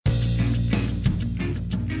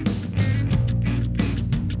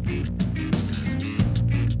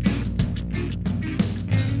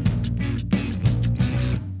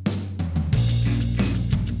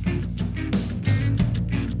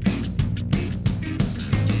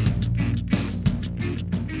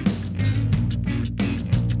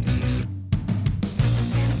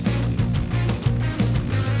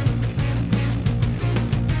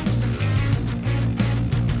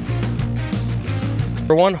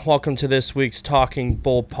Everyone, welcome to this week's Talking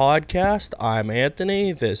Bull podcast. I'm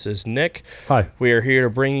Anthony. This is Nick. Hi. We are here to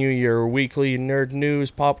bring you your weekly nerd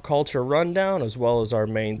news, pop culture rundown, as well as our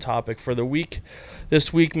main topic for the week.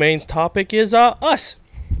 This week's main topic is us.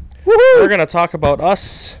 Woohoo! We're going to talk about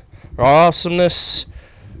us, our awesomeness,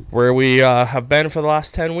 where we have been for the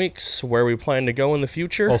last 10 weeks, where we plan to go in the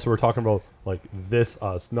future. Also, we're talking about like this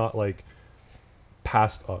us, not like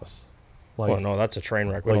past us. Like, well, no, that's a train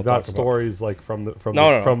wreck. We like don't not talk stories about. Like from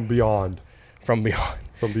beyond. From beyond.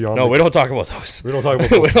 From beyond. No, we don't talk about those. We don't talk about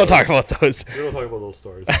those. We don't talk about those. We don't talk about those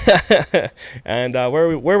stories. And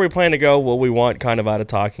where we plan to go, what we want kind of out of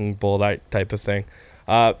Talking Bull, that type of thing.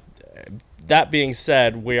 That being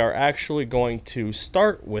said, we are actually going to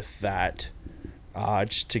start with that,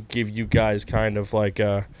 just to give you guys kind of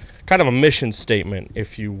a mission statement,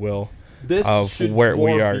 if you will, this of should where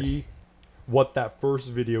we are. Be what that first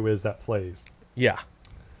video is that plays. Yeah.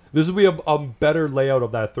 This will be a better layout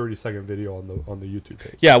of that 30-second video on the YouTube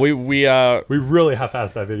page. Yeah, we really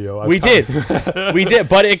half-assed that video. We did,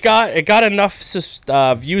 but it got enough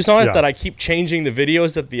views on it that I keep changing the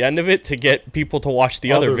videos at the end of it to get people to watch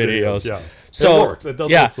the other videos. Yeah. So it works. It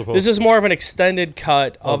does this is more of an extended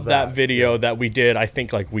cut of that video that we did. I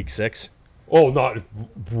think like week 6. Oh, not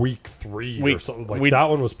week 3 or something. That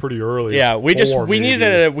one was pretty early. Yeah, we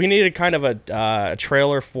needed kind of a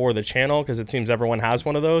trailer for the channel because it seems everyone has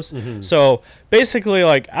one of those. Mm-hmm. So basically,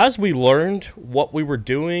 like as we learned what we were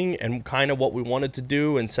doing and kind of what we wanted to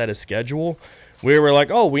do and set a schedule, we were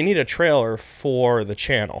like, oh, we need a trailer for the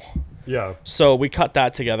channel. Yeah. So we cut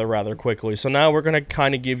that together rather quickly. So now we're going to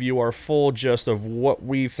kind of give you our full gist of what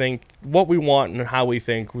we think, what we want, and how we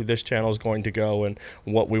think this channel is going to go and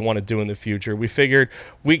what we want to do in the future. We figured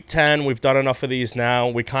week 10, we've done enough of these now.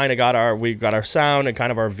 We kind of got our sound and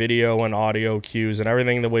kind of our video and audio cues and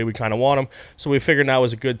everything the way we kind of want them. So we figured now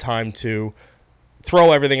was a good time to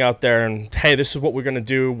throw everything out there and, hey, this is what we're going to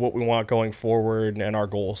do, what we want going forward, and our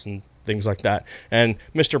goals and things like that. And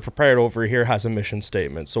Mr. Prepared over here has a mission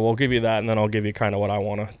statement. So we'll give you that, and then I'll give you kind of what I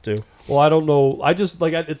want to do. Well, I don't know. I just,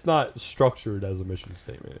 it's not structured as a mission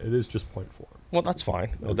statement. It is just point form. Well, that's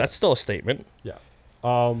fine. Okay. That's still a statement. Yeah.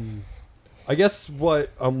 I guess what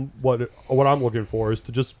I'm looking for is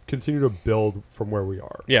to just continue to build from where we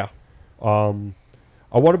are. Yeah.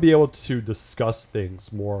 I want to be able to discuss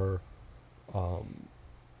things more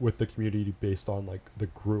with the community based on, like, the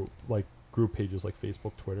group pages like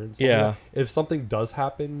Facebook, Twitter, and stuff. Yeah. Like that. If something does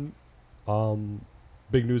happen,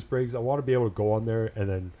 big news breaks, I want to be able to go on there and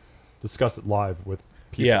then discuss it live with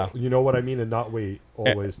people. Yeah. You know what I mean? And not wait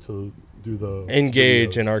always to do the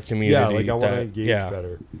engage video. in our community. Yeah, like I want to engage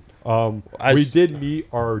better. We did meet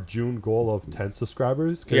our June goal of 10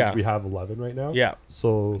 subscribers because we have 11 right now. Yeah.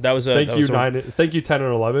 So thank you 10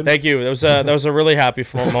 and 11. Thank you. That was a really happy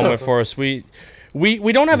moment for us. We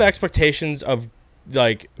don't have expectations of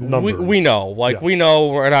like we know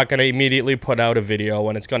we're not going to immediately put out a video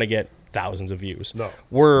and it's going to get thousands of views. No.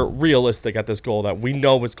 We're realistic at this goal that we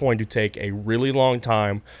know it's going to take a really long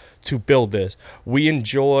time to build this. We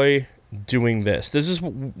enjoy doing this. This is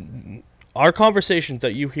our conversations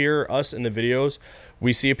that you hear us in the videos.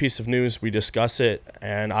 We see a piece of news, we discuss it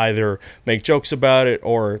and either make jokes about it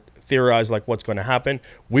or theorize like what's going to happen.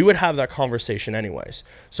 We would have that conversation anyways.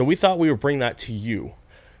 So we thought we would bring that to you.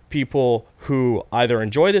 People who either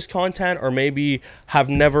enjoy this content or maybe have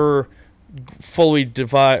never fully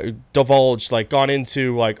divulged, like gone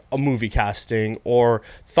into like a movie casting or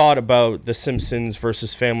thought about The Simpsons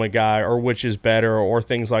versus Family Guy or which is better or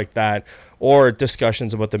things like that, or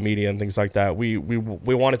discussions about the media and things like that. We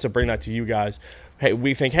wanted to bring that to you guys. Hey,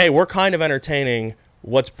 we think, hey, we're kind of entertaining.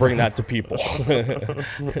 Let's bring that to people.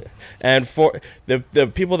 And for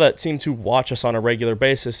the people that seem to watch us on a regular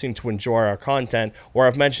basis seem to enjoy our content, or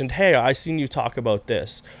I've mentioned, hey, I seen you talk about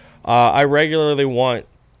this. I regularly want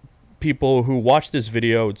people who watch this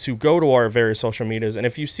video to go to our various social medias, and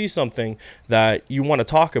if you see something that you want to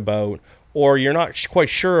talk about or you're not quite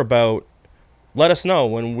sure about, let us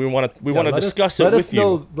know, and we want to discuss it with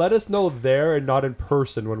you. Let us know there and not in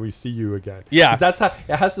person when we see you again. Yeah, that's how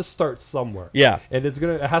it has to start somewhere. Yeah, and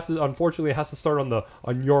unfortunately it has to start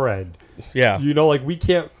on your end. Yeah, you know, like we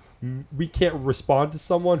can't respond to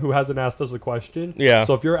someone who hasn't asked us a question. Yeah.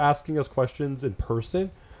 So if you're asking us questions in person,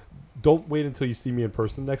 don't wait until you see me in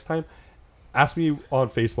person next time. Ask me on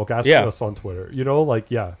Facebook. Ask us on Twitter. You know, like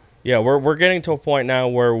Yeah, we're getting to a point now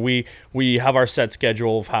where we have our set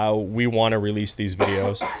schedule of how we want to release these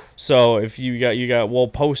videos. So if we'll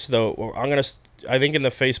post though. I think in the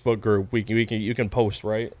Facebook group you can post,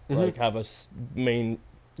 right? Mm-hmm. Like have a main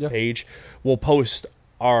page. We'll post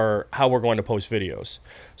how we're going to post videos.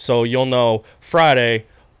 So you'll know Friday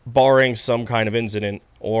barring some kind of incident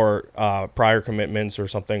or prior commitments or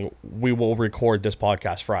something, we will record this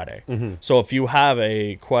podcast Friday. So if you have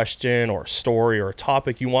a question or story or a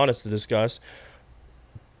topic you want us to discuss,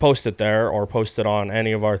 post it there or post it on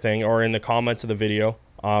any of our thing or in the comments of the video.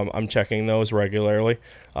 I'm checking those regularly.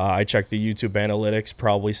 I check the YouTube analytics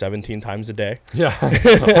probably 17 times a day. Yeah,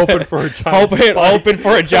 hoping for a giant spike. Hoping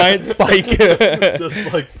for a giant spike.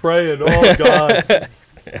 Just like praying, oh God.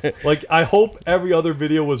 Like, I hope every other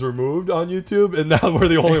video was removed on YouTube, and now we're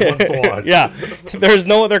the only ones to watch. Yeah, there's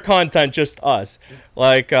no other content, just us.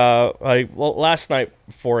 Well, last night,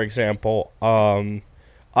 for example,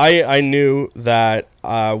 I knew that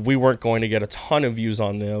we weren't going to get a ton of views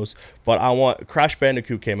on those, but Crash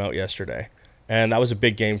Bandicoot came out yesterday, and that was a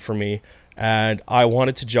big game for me, and I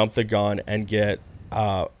wanted to jump the gun and get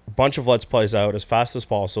a bunch of Let's Plays out as fast as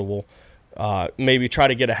possible. Maybe try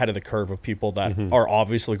to get ahead of the curve of people that are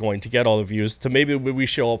obviously going to get all the views. To maybe we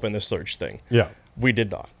show up in the search thing. Yeah, we did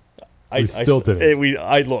not. We still didn't.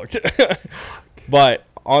 I looked, but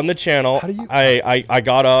on the channel, I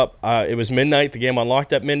got up. It was midnight. The game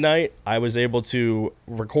unlocked at midnight. I was able to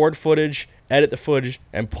record footage, edit the footage,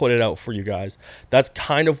 and put it out for you guys. That's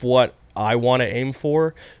kind of what I want to aim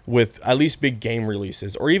for with at least big game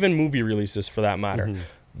releases or even movie releases for that matter.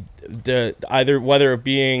 Either whether it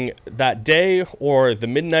being that day or the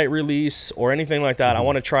midnight release or anything like that, I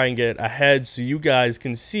want to try and get ahead so you guys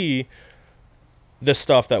can see the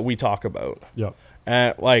stuff that we talk about. Yeah.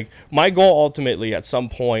 And like my goal ultimately at some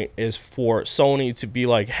point is for Sony to be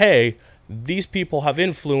like, hey, these people have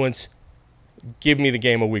influence. Give me the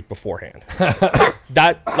game a week beforehand.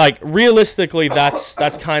 That like realistically, that's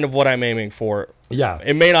kind of what I'm aiming for. Yeah,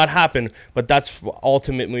 it may not happen, but that's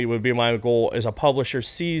ultimately would be my goal. As a publisher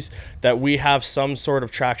sees that we have some sort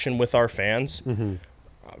of traction with our fans,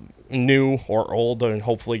 new or old, and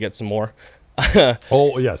hopefully get some more.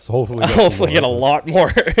 Oh yes, hopefully get a lot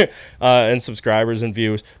more and subscribers and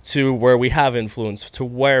views to where we have influence, to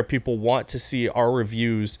where people want to see our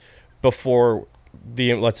reviews before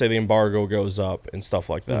let's say the embargo goes up and stuff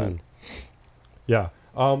like that. Yeah.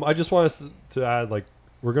 I just want us to add, like,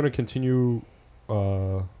 we're going to continue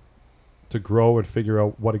to grow and figure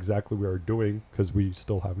out what exactly we are doing because we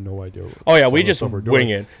still have no idea. Oh yeah, we just wing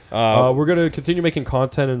it. We're going to continue making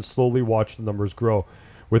content and slowly watch the numbers grow.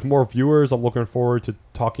 With more viewers, I'm looking forward to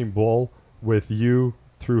Talking Bull with you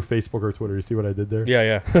through Facebook or Twitter. You see what I did there?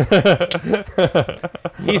 Yeah.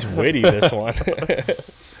 He's witty, this one.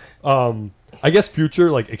 I guess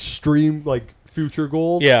future, like extreme, like future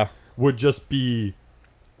goals would just be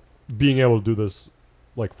being able to do this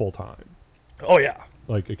like full time. Oh yeah.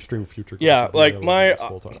 Like extreme future goals. Yeah, like my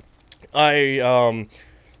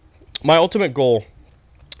my ultimate goal,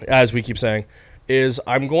 as we keep saying, is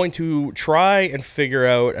I'm going to try and figure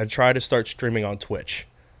out and try to start streaming on Twitch.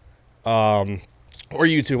 Or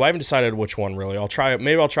YouTube. I haven't decided which one really. I'll try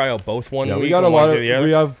out both one week. We got a lot of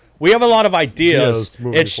we have a lot of ideas. It's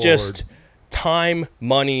forward. Just time,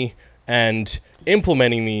 money, and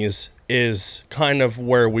implementing these is kind of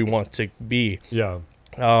where we want to be. Yeah.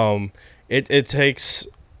 It takes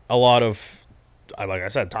a lot of, like I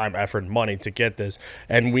said, time, effort, and money to get this,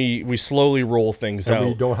 and we slowly roll things out.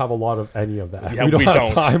 We don't have a lot of any of that. Yeah, we don't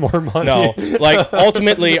have time or money. No, like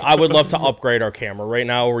ultimately, I would love to upgrade our camera. Right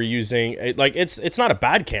now, we're using it's not a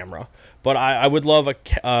bad camera, but I would love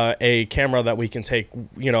a camera that we can take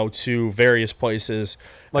to various places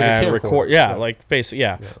like and record. Yeah, like basically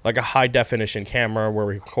like a high definition camera where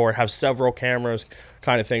we record, have several cameras,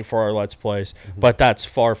 kind of thing for our Let's Plays. But that's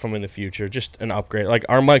far from in the future. Just an upgrade. Like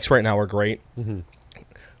our mics right now are great.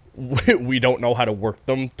 We don't know how to work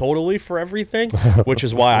them totally for everything, which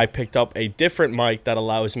is why I picked up a different mic that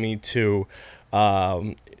allows me to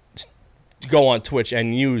go on Twitch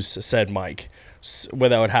and use said mic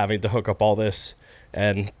without having to hook up all this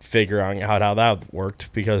and figuring out how that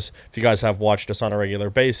worked. Because if you guys have watched us on a regular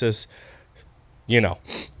basis,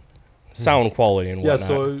 sound quality and whatnot. Yeah,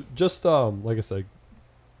 so just like I said,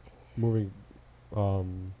 moving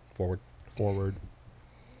forward.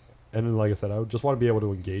 And then, like I said, I would just want to be able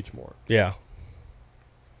to engage more. Yeah.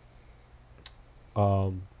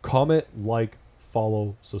 Comment, like,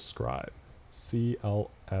 follow, subscribe. CLFS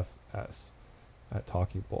at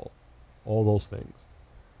TalkingBull. All those things.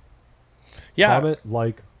 Yeah. Comment,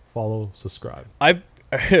 like, follow, subscribe.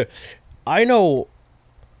 I know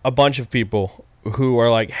a bunch of people who are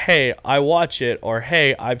like, hey, I watch it, or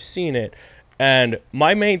hey, I've seen it. And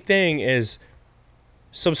my main thing is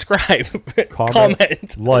subscribe,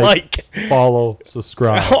 comment, like, follow,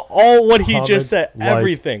 subscribe. All what he just said,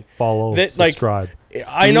 everything. Follow, subscribe.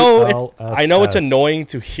 I know it's annoying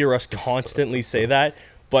to hear us constantly say that,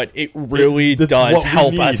 but it really That's does what we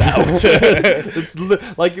help need. us out. It's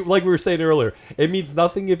like we were saying earlier. It means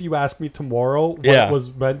nothing if you ask me tomorrow what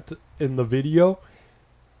was meant in the video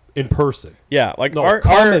in person. Yeah, like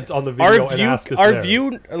comment on the video and ask us our there.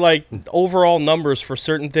 view, like overall numbers for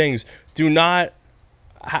certain things do not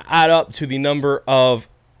add up to the number of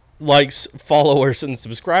likes, followers, and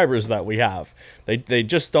subscribers that we have. They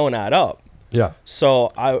just don't add up. Yeah.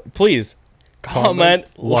 So please comment,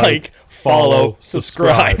 like, follow,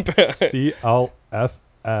 subscribe. CLFS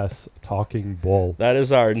Talking Bull. That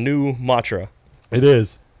is our new mantra. It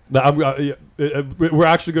is. Now, we're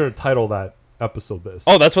actually going to title that episode this.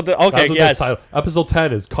 Oh, that's what the okay. That's what Yes. Episode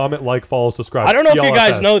 10 is comment, like, follow, subscribe. I don't know if you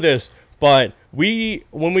guys CLFS. know this, but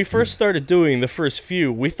when we first started doing the first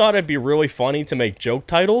few, we thought it'd be really funny to make joke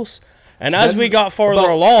titles. And as we got farther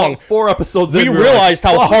along, 4 episodes we in, realized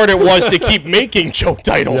how hard it was to keep making joke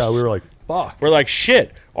titles. Yeah, we were like, fuck. We're like,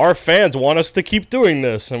 shit, our fans want us to keep doing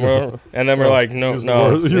this. And then we're like, no,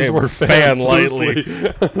 use the word fan fans lightly.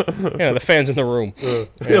 loosely. Yeah, the fans in the room.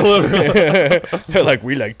 They're like,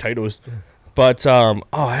 we like titles. But, damn it,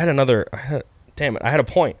 I had a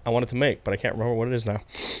point I wanted to make, but I can't remember what it is now.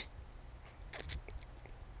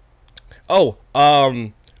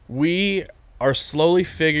 We are slowly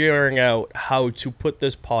figuring out how to put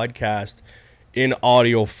this podcast in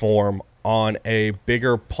audio form on a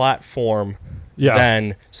bigger platform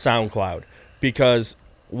than SoundCloud. Because,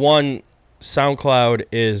 one, SoundCloud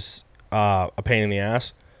is a pain in the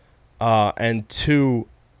ass. And two,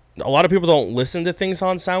 a lot of people don't listen to things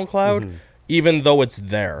on SoundCloud, even though it's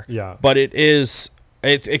there. Yeah. But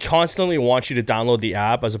it constantly wants you to download the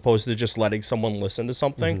app as opposed to just letting someone listen to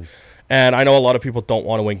something. And I know a lot of people don't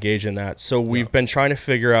want to engage in that. So we've been trying to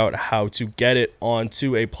figure out how to get it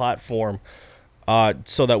onto a platform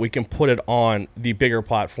so that we can put it on the bigger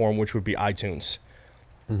platform, which would be iTunes.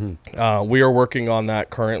 We are working on that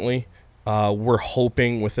currently. We're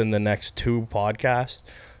hoping within the next 2 podcasts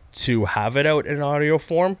to have it out in audio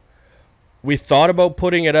form. We thought about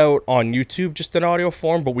putting it out on YouTube just in audio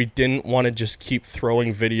form, but we didn't want to just keep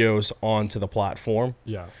throwing videos onto the platform.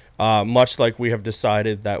 Yeah. Much like we have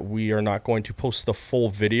decided that we are not going to post the full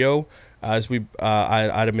video as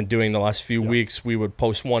I'd have been doing the last few weeks. We would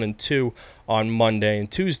post 1 and 2 on Monday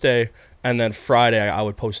and Tuesday, and then Friday I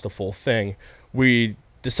would post the full thing. We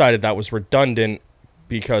decided that was redundant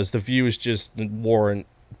because the views just warrant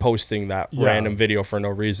posting that random video for no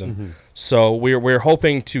reason. So we're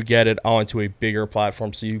hoping to get it onto a bigger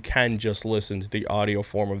platform so you can just listen to the audio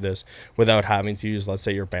form of this without having to use, let's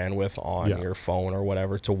say, your bandwidth on your phone or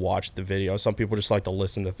whatever to watch the video. Some people just like to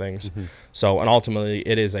listen to things. So, and ultimately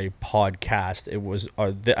it is a podcast. It was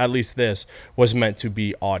at least this was meant to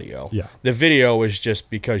be audio. The video is just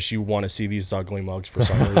because you want to see these ugly mugs for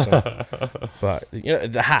some reason. But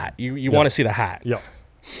the hat, you want to see the hat.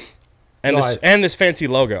 And this fancy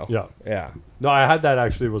logo. No, I had that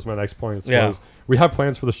actually was my next point. We have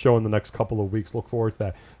plans for the show in the next couple of weeks. Look forward to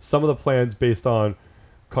that. Some of the plans based on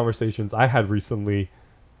conversations I had recently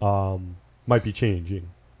might be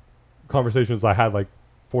changing. Conversations I had like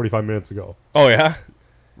 45 minutes ago. Oh, yeah?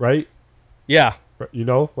 Right? Yeah. You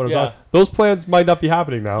know what I'm talking? Those plans might not be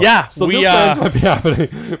happening now. Yeah. So those plans might be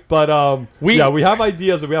happening. But we have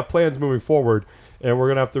ideas and we have plans moving forward. And we're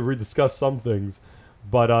going to have to rediscuss some things.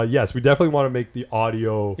 But yes, we definitely want to make the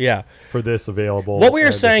audio for this available. What we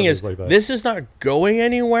are saying is this is not going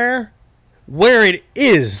anywhere. Where it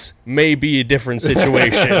is may be a different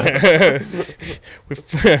situation.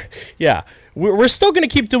 We're still going to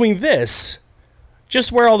keep doing this.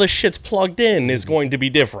 Just where all this shit's plugged in is going to be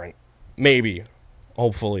different. Maybe.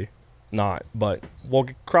 Hopefully not. But we'll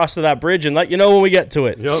cross to that bridge and let you know when we get to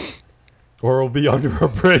it. Yep. Or it'll be under a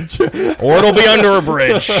bridge. Or it'll be under a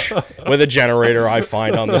bridge with a generator I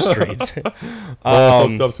find on the streets.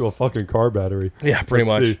 Hooked up to a fucking car battery. Yeah, pretty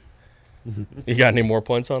much. You got any more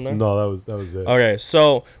points on there? No, that was it. Okay,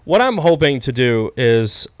 so what I'm hoping to do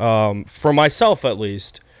is, for myself at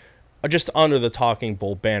least, just under the Talking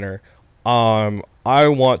Bull banner, I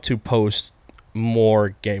want to post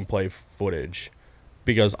more gameplay footage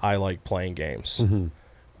because I like playing games.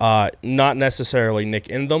 Not necessarily nick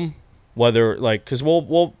in them. Whether because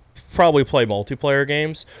we'll probably play multiplayer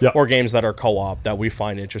games or games that are co-op that we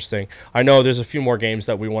find interesting. I know there's a few more games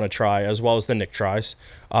that we want to try as well as the Nick tries.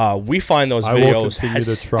 We find those videos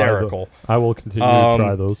hysterical. I will continue to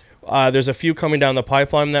try those. There's a few coming down the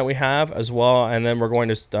pipeline that we have as well, and then we're going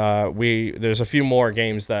to there's a few more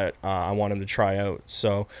games that I want him to try out.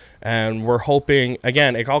 So, and we're hoping,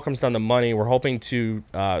 again, it all comes down to money. We're hoping to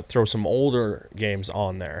throw some older games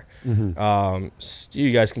on there.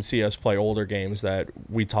 You guys can see us play older games that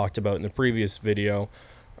we talked about in the previous video,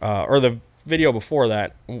 or the video before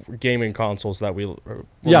that, gaming consoles that we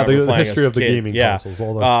the history of the gaming consoles,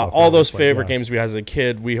 all those favorite games we had as a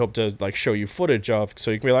kid. We hope to like show you footage of,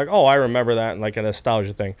 so you can be like, oh, I remember that, and like a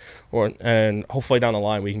nostalgia thing, and hopefully down the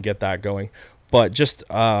line we can get that going. But just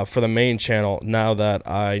for the main channel, now that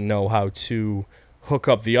I know how to hook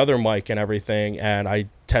up the other mic and everything, and I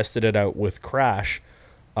tested it out with Crash.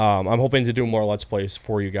 I'm hoping to do more Let's Plays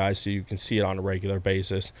for you guys so you can see it on a regular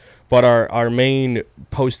basis. But our main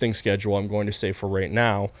posting schedule, I'm going to say for right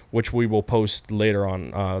now, which we will post later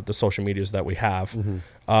on the social medias that we have,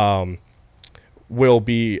 will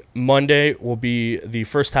be Monday will be the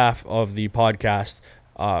first half of the podcast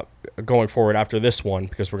going forward after this one,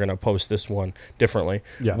 because we're going to post this one differently.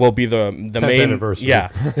 Will be the main anniversary.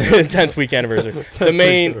 10th week anniversary.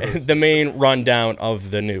 the main rundown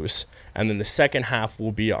of the news. And then the second half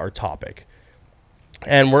will be our topic.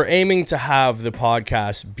 And we're aiming to have the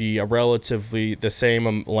podcast be a relatively the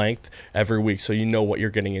same length every week, so you know what you're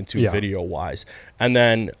getting into video-wise. And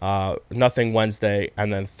then Nothing Wednesday,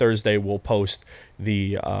 and then Thursday we'll post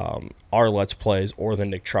the our Let's Plays or the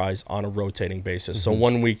Nick Tries on a rotating basis. So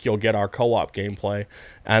 1 week you'll get our co-op gameplay,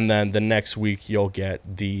 and then the next week you'll get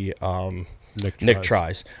the Nick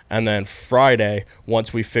tries. And then Friday,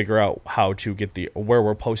 once we figure out how to get where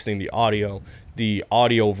we're posting the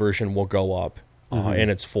audio version will go up in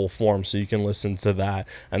its full form, so you can listen to that.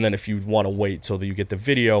 And then if you want to wait till you get the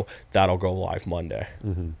video, that'll go live Monday.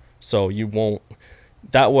 So you won't.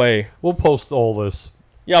 That way, we'll post all this.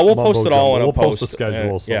 Yeah, we'll post it all in a post. We'll post the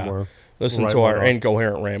schedule somewhere. Listen to our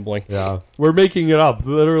incoherent rambling. Yeah, we're making it up.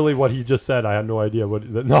 Literally, what he just said, I had no idea.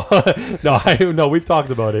 No, we've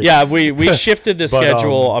talked about it. Yeah, we shifted the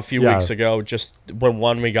schedule a few weeks ago. Just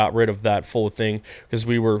when we got rid of that full thing, because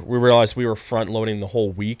we realized we were front loading the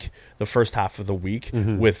whole week, the first half of the week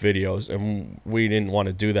with videos, and we didn't want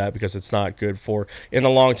to do that because it's not good in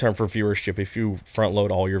the long term for viewership if you front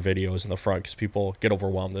load all your videos in the front, because people get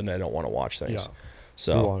overwhelmed and they don't want to watch things. Yeah.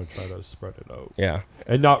 So we want to try to spread it out. Yeah.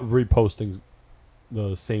 And not reposting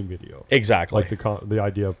the same video. Exactly. Like the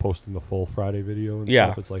idea of posting the full Friday video and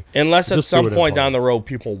stuff. It's like, unless at some point down the road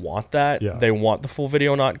people want that, they want the full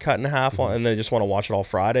video not cut in half and they just want to watch it all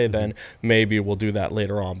Friday, then maybe we'll do that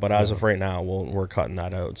later on. But as of right now, we're cutting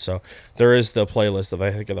that out. So there is the playlist of, I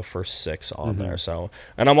think, of the first 6 on there. So,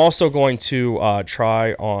 and I'm also going to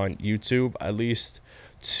try on YouTube at least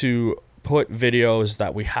to put videos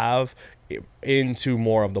that we have into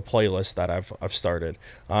more of the playlist that I've started.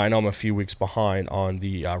 I know I'm a few weeks behind on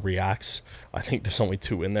the reacts. I think there's only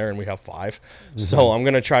 2 in there and we have 5. So I'm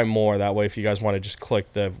going to try more. That way, if you guys want to just click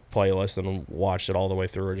the playlist and watch it all the way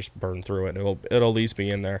through or just burn through it, it'll at least be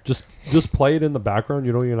in there. Just play it in the background.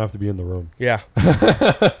 You don't even have to be in the room. Yeah.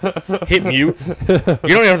 Hit mute. You don't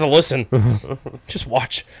even have to listen. Just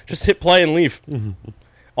watch. Just hit play and leave.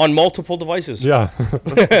 On multiple devices. Yeah.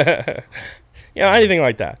 Yeah, anything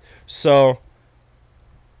like that. So,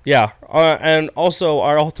 yeah. And also,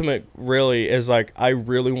 our ultimate really is, like, I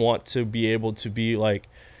really want to be able to be, like,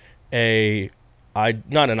 not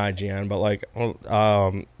an IGN, but, like,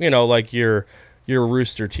 like your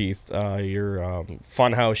Rooster Teeth, your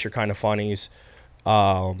Funhouse, your Kind of Funnies,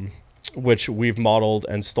 which we've modeled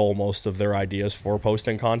and stole most of their ideas for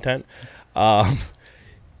posting content.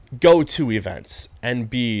 Go to events and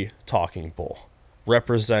be TalkingBull,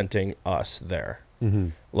 representing us there.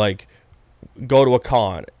 Like, go to a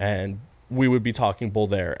con and we would be TalkingBull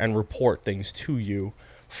there and report things to you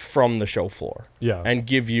from the show floor. Yeah. And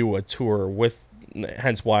give you a tour with,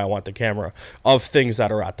 hence why I want the camera, of things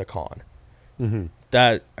that are at the con.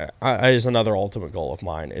 That is another ultimate goal of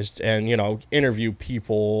mine, interview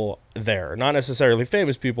people there, not necessarily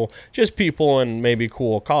famous people, just people and maybe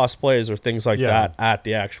cool cosplays or things like that at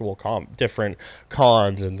the actual different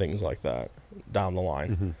cons and things like that down the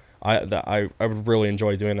line. I would really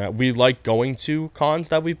enjoy doing that. We like going to cons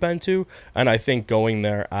that we've been to, and I think going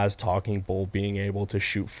there as TalkingBull, being able to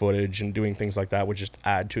shoot footage and doing things like that would just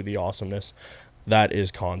add to the awesomeness that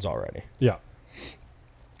is cons already. Yeah.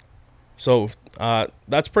 So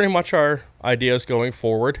that's pretty much our ideas going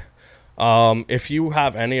forward. If you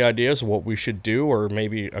have any ideas of what we should do, or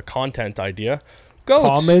maybe a content idea,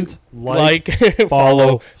 comment, like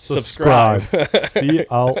follow, subscribe.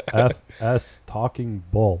 CLFS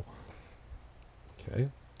TalkingBull. Okay.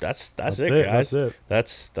 That's it, guys.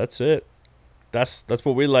 That's it. That's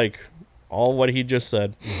what we like. All what he just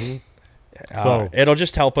said. So it'll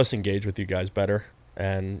just help us engage with you guys better,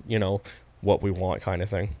 and what we want, kind of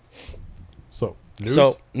thing.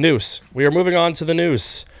 News. We are moving on to the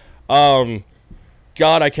news. God,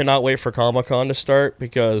 I cannot wait for Comic-Con to start,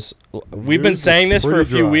 because we've been saying this for a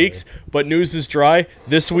few weeks, but news is dry.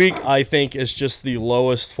 This week, I think, is just the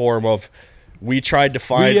lowest form of We tried to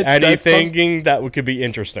find anything that could be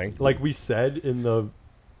interesting. Like we said in a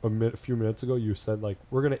few minutes ago, you said like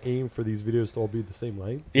we're gonna aim for these videos to all be the same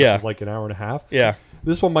length. Yeah, which is like an hour and a half. Yeah,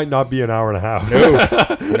 this one might not be an hour and a half.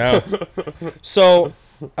 No. So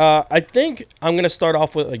I think I'm gonna start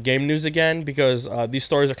off with game news again because these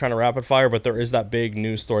stories are kind of rapid fire, but there is that big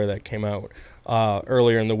news story that came out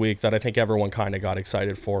earlier in the week that I think everyone kind of got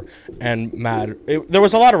excited for and mad. There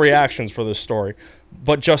was a lot of reactions for this story,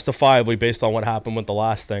 but justifiably based on what happened with the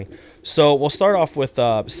last thing. So we'll start off with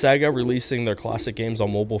Sega releasing their classic games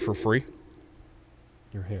on mobile for free.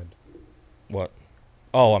 Your hand. What?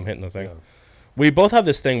 Oh, I'm hitting the thing. Yeah. We both have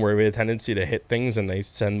this thing where we have a tendency to hit things and they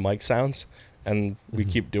send mic sounds, and we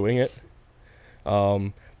keep doing it.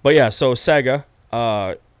 But yeah, so Sega,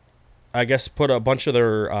 I guess, put a bunch of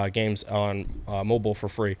their games on mobile for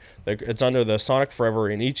free. It's under the Sonic Forever,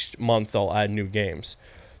 and each month they'll add new games.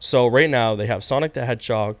 So right now they have Sonic the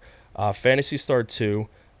Hedgehog, Phantasy Star 2,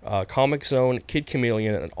 Comic Zone, Kid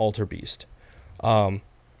Chameleon, and Alter Beast. A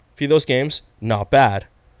few of those games, not bad.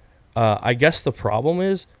 I guess the problem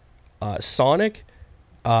is Sonic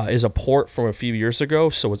is a port from a few years ago,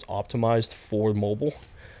 so it's optimized for mobile.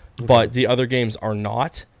 Okay. But the other games are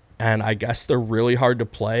not, and I guess they're really hard to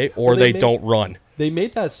play, or they don't run. They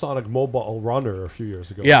made that Sonic mobile runner a few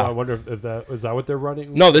years ago. Yeah. So I wonder if that is that what they're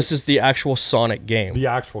running? No, this is the actual Sonic game. The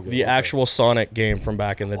actual game. The actual Sonic game from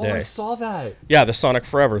back in the day. I saw that. Yeah, the Sonic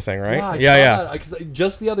Forever thing, right? Yeah. Because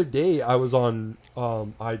just the other day I was on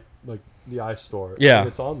the iStore. Yeah.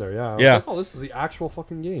 It's on there. Yeah. I was like, oh, this is the actual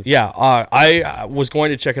fucking game. Yeah. I was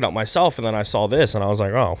going to check it out myself, and then I saw this, and I was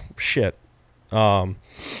like, oh shit. I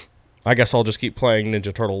guess I'll just keep playing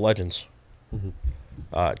Ninja Turtle Legends.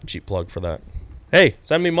 Cheap plug for that. Hey,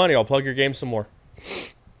 send me money. I'll plug your game some more.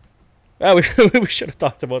 We should have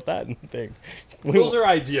talked about that thing. Those are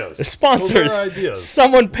ideas. Sponsors. Those are ideas.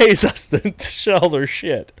 Someone pays us to sell their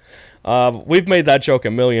shit. We've made that joke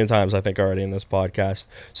a million times, I think, already in this podcast.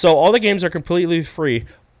 So all the games are completely free,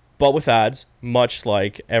 but with ads, much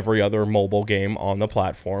like every other mobile game on the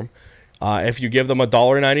platform. If you give them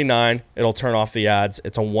 $1.99, it'll turn off the ads.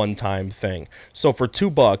 It's a one-time thing. So for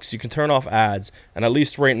 $2, you can turn off ads, and at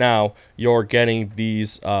least right now, you're getting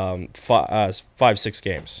these 5-6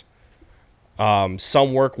 games.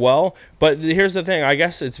 Some work well, but here's the thing. I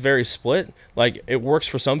guess it's very split. Like, it works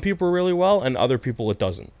for some people really well, and other people it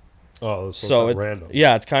doesn't. Oh, so it's random.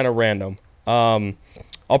 Yeah, it's kind of random. I'll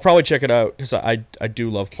probably check it out because I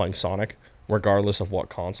do love playing Sonic, regardless of what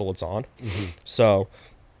console it's on. So...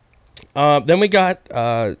 then we got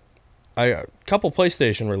a couple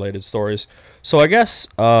PlayStation-related stories. So I guess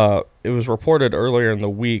it was reported earlier in the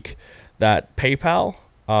week that PayPal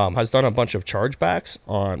has done a bunch of chargebacks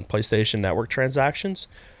on PlayStation Network transactions.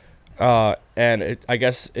 And I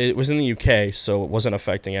guess it was in the UK, so it wasn't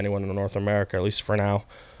affecting anyone in North America, at least for now.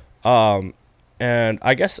 And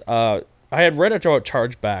I guess I had read about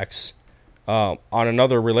chargebacks on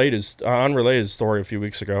another unrelated story a few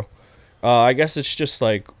weeks ago. I guess it's just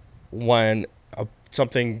like when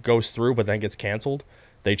something goes through but then gets canceled,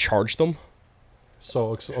 they charge them.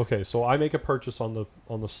 So so I make a purchase on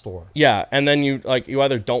the store. Yeah, and then you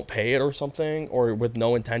either don't pay it or something, or with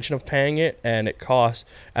no intention of paying it, and it costs,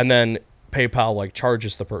 and then PayPal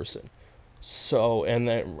charges the person. So and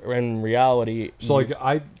then in reality, so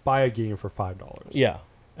I buy a game for $5. Yeah.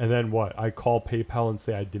 And then what? I call PayPal and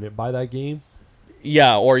say I didn't buy that game.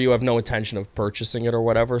 Yeah, or you have no intention of purchasing it or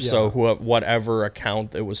whatever. Yeah. So whatever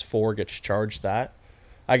account it was for gets charged that.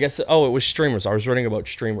 I guess, it was streamers. I was reading about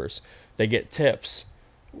streamers. They get tips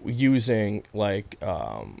using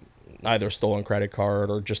either stolen credit card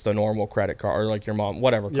or just a normal credit card, or your mom,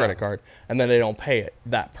 whatever credit card, and then they don't pay it.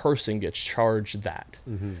 That person gets charged that.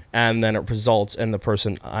 And then it results in the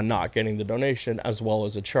person not getting the donation as well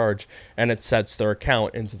as a charge, and it sets their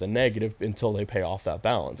account into the negative until they pay off that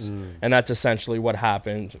balance. And that's essentially what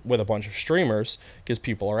happened with a bunch of streamers, because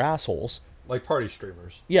people are assholes. Like party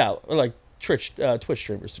streamers. Yeah, like Twitch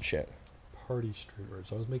streamers and shit. Party streamers.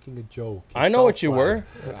 I was making a joke. I know what you were.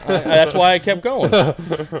 That's why I kept going.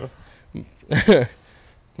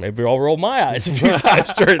 Maybe I'll roll my eyes a few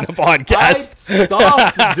times during the podcast. I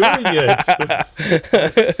stopped doing it.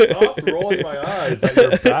 I stopped rolling my eyes at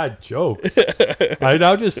your bad jokes. I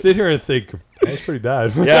now just sit here and think, that was pretty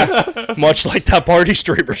bad. Yeah, much like that party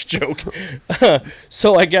streamers joke.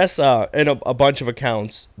 So I guess and a bunch of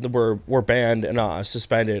accounts were banned and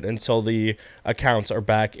suspended until the accounts are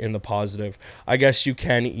back in the positive. I guess you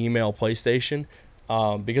can email PlayStation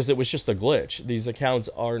because it was just a glitch. These accounts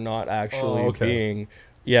are not actually being...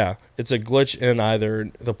 Yeah, it's a glitch in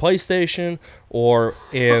either the PlayStation or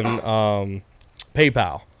in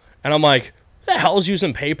PayPal. And I'm like, the hell's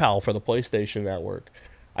using PayPal for the PlayStation Network?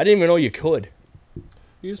 I didn't even know you could. You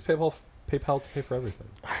use PayPal to pay for everything.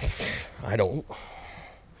 I don't.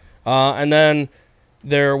 And then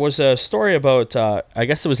there was a story about, I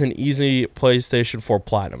guess it was an easy PlayStation 4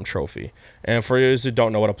 Platinum trophy. And for those who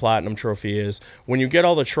don't know what a Platinum trophy is, when you get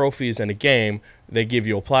all the trophies in a game, they give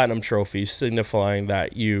you a Platinum trophy, signifying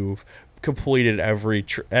that you've completed every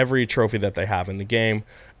trophy that they have in the game.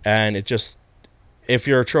 And it just, if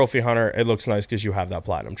you're a trophy hunter, it looks nice because you have that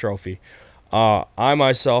Platinum trophy. I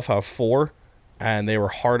myself have 4, and they were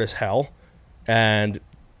hard as hell. And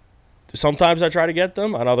sometimes I try to get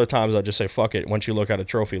them, and other times I just say, fuck it. Once you look at a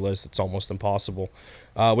trophy list, it's almost impossible.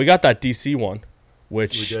 We got that DC one,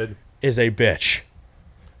 which is a bitch.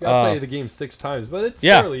 You gotta play the game 6 times, but it's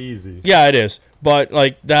fairly easy. Yeah, it is. But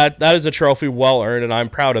like that is a trophy well earned, and I'm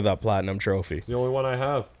proud of that Platinum trophy. It's the only one I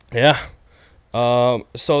have. Yeah.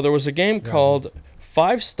 So there was a game called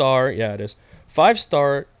 5-Star. Yeah, it is.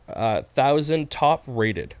 5-Star 1000 Top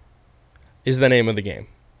Rated is the name of the game.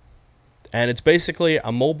 And it's basically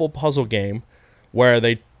a mobile puzzle game where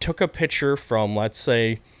they took a picture from, let's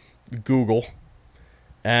say, Google,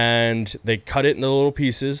 and they cut it into little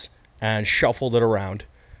pieces and shuffled it around.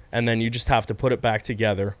 And then you just have to put it back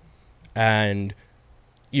together. And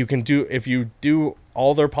you can do, if you do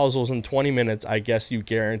all their puzzles in 20 minutes, I guess you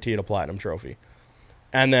guaranteed a Platinum trophy.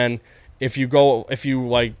 And then if you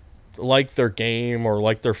like their game or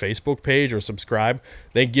like their Facebook page or subscribe,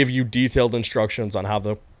 they give you detailed instructions on how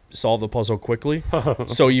to solve the puzzle quickly.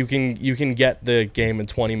 So you can get the game in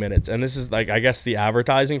 20 minutes. And this is like, I guess the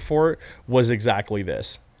advertising for it was exactly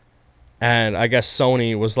this. And I guess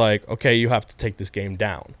Sony was like, okay, you have to take this game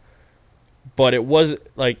down. But it was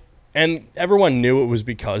like, and everyone knew it was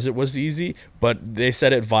because it was easy, but they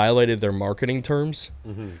said it violated their marketing terms.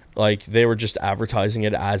 Mm-hmm. Like they were just advertising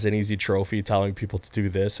it as an easy trophy, telling people to do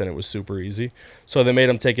this, and it was super easy. So they made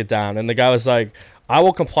him take it down. And the guy was like, I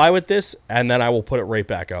will comply with this, and then I will put it right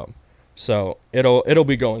back up. So it'll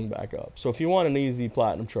be going back up. So if you want an easy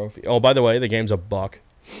Platinum trophy. Oh, by the way, the game's $1.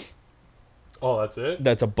 Oh, that's it?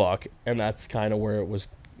 That's $1, and that's kind of where it was.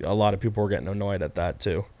 A lot of people were getting annoyed at that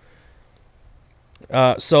too.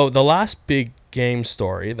 So the last big game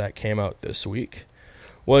story that came out this week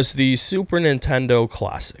was the Super Nintendo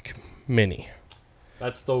Classic Mini.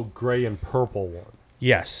 That's the gray and purple one.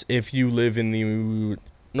 Yes, if you live in the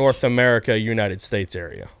North America, United States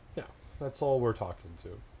area. Yeah, that's all we're talking to.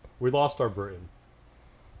 We lost our Britain.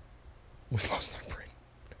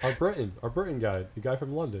 Our Britain guy, the guy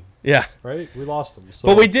from London. Yeah. Right? We lost him. So.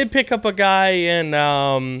 But we did pick up a guy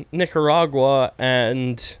in Nicaragua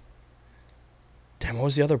and... Damn, what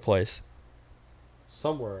was the other place?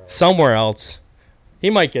 Somewhere else.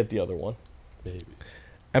 He might get the other one. Maybe.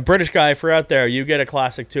 A British guy, if you're out there, you get a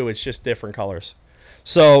Classic too. It's just different colors.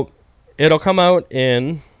 So, it'll come out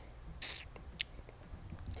in...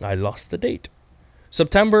 I lost the date.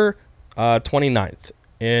 September 29th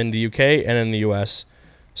in the UK and in the US.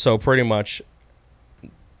 So, pretty much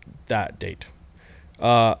that date.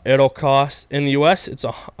 It'll cost... In the US, it's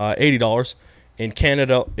 $80. In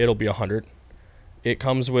Canada, it'll be $100. It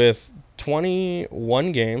comes with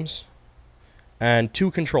 21 games and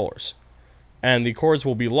 2 controllers. And the cords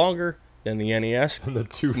will be longer than the NES and the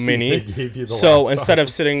 2 Mini. So instead of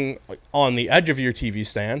sitting on the edge of your TV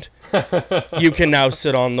stand, you can now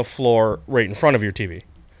sit on the floor right in front of your TV.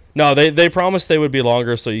 No, they promised they would be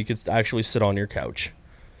longer so you could actually sit on your couch.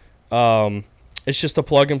 It's just a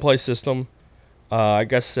plug-and-play system. I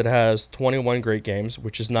guess it has 21 great games,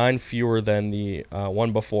 which is 9 fewer than the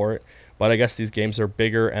one before it. But I guess these games are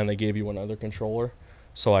bigger, and they gave you another controller.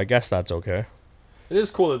 So I guess that's okay. It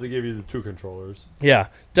is cool that they gave you the 2 controllers. Yeah,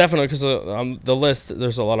 definitely, because the list,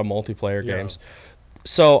 there's a lot of multiplayer games.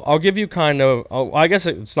 So I'll give you kind of... I guess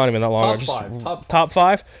it's not even that long. Top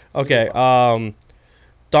 5? Okay.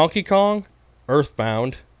 Donkey Kong,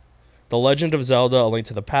 Earthbound, The Legend of Zelda, A Link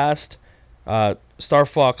to the Past, Star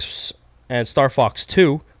Fox, and Star Fox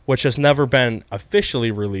 2, which has never been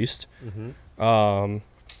officially released. Mm-hmm.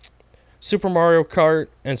 Super Mario Kart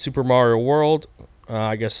and Super Mario World,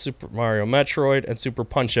 I guess Super Mario Metroid and Super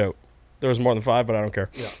Punch-Out. There was more than 5, but I don't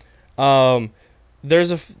care. Yeah.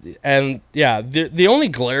 The only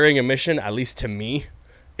glaring omission, at least to me,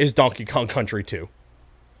 is Donkey Kong Country 2.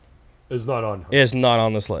 Is not on. It is not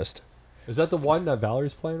on this list. Is that the one that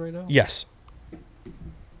Valerie's playing right now? Yes.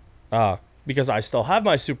 Because I still have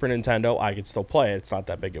my Super Nintendo, I could still play it. It's not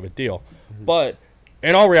that big of a deal. Mm-hmm. But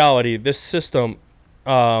in all reality, this system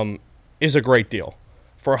is a great deal.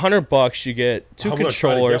 For $100, you get 2 controllers. I'm gonna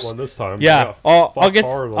try to get one this time. Yeah,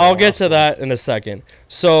 I'll get to that in a second.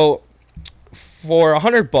 So, for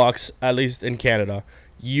 $100, at least in Canada,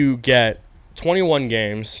 you get 21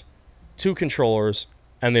 games, 2 controllers,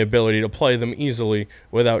 and the ability to play them easily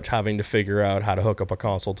without having to figure out how to hook up a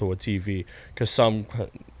console to a TV, because some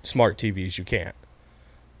smart TVs you can't.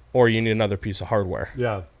 Or you need another piece of hardware.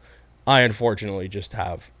 Yeah. I unfortunately just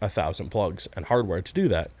have 1,000 plugs and hardware to do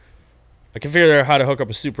that. I can figure out how to hook up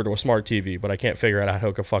a Super to a smart TV, but I can't figure out how to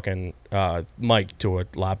hook a fucking mic to a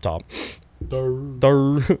laptop.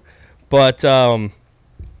 But,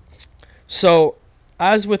 so,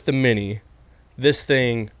 as with the Mini, this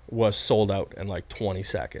thing was sold out in like 20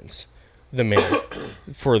 seconds. The Mini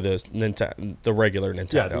for the regular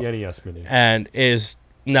Nintendo. Yeah, the NES Mini. And is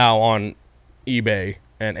now on eBay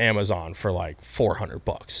and Amazon for like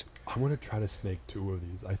 $400. I'm going to try to snake 2 of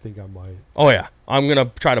these. I think I might. Oh, yeah. I'm going to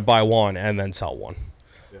try to buy one and then sell one.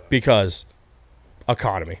 Yeah. Because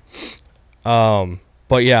economy.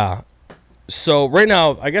 But yeah. So right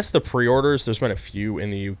now, I guess the pre-orders, there's been a few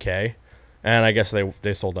in the UK. And I guess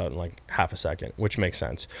they sold out in like half a second, which makes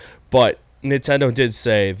sense. But Nintendo did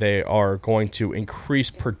say they are going to increase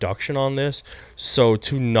production on this so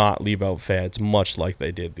to not leave out fans, much like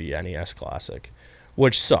they did the NES Classic.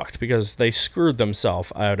 Which sucked because they screwed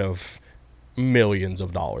themselves out of millions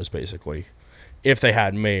of dollars, basically, if they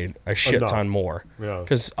had made a shit ton more.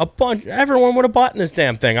 Because everyone would have bought this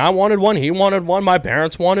damn thing. I wanted one. He wanted one. My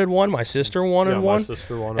parents wanted one. My sister wanted one. My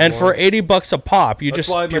sister wanted and one. For $80 a pop, That's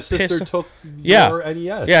why my sister took your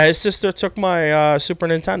NES. Yeah, his sister took my Super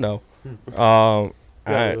Nintendo.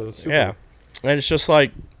 Yeah. And it's just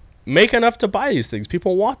like, make enough to buy these things.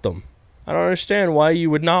 People want them. I don't understand why you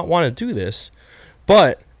would not want to do this.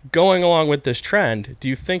 But going along with this trend, do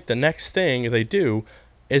you think the next thing they do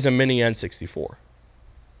is a mini N64?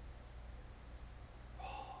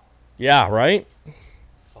 Yeah, right?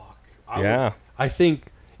 Fuck. I think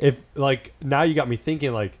if, like, now you got me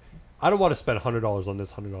thinking, like, I don't want to spend $100 on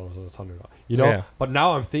this, $100 on this, $100. You know? Yeah. But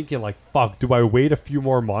now I'm thinking, like, fuck, do I wait a few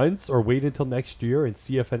more months or wait until next year and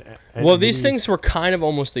see if well, these things were kind of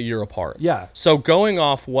almost a year apart. Yeah. So going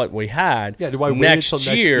off what we had, do I wait next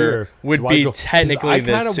until year would be technically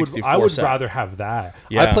the 64 I would set. rather have that.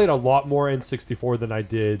 Yeah. I played a lot more N64 than I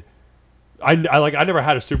did. I never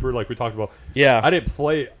had a Super like we talked about. Yeah. I didn't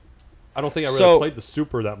play... I don't think I really played the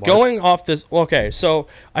Super that much. Going off this, okay, so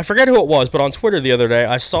I forget who it was, but on Twitter the other day,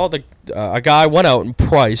 I saw a guy went out and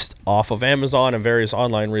priced off of Amazon and various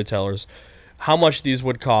online retailers how much these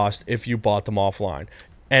would cost if you bought them offline.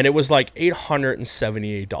 And it was like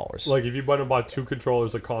 $878. Like if you went and bought 2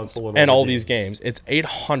 controllers, a console, and all these games, it's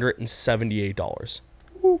 $878.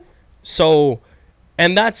 So,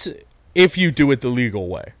 and that's if you do it the legal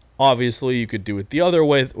way. Obviously, you could do it the other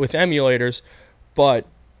way with emulators, but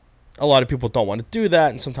a lot of people don't want to do that,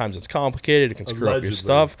 and sometimes it's complicated. It can screw up your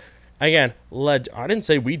stuff. Again, I didn't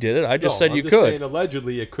say we did it. I just said you could. Saying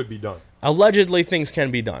allegedly it could be done. Allegedly things can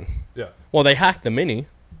be done. Yeah. Well, they hacked the Mini.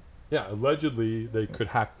 Yeah, allegedly they could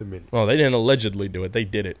hack the Mini. Well, they didn't allegedly do it. They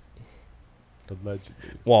did it. Allegedly.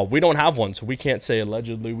 Well, we don't have one, so we can't say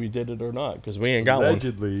allegedly we did it or not because we ain't got one.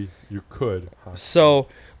 Allegedly, you could. So,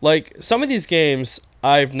 like, some of these games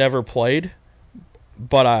I've never played,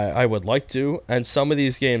 but I would like to, and some of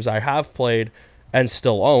these games I have played and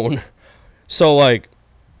still own. So, like,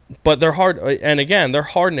 but they're hard, and again, they're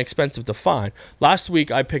hard and expensive to find. Last week,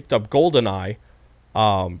 I picked up GoldenEye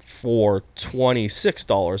for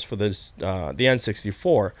 $26 for this the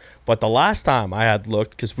N64, but the last time I had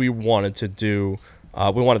looked, because we wanted to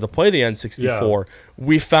play the N64,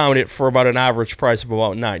 we found it for about an average price of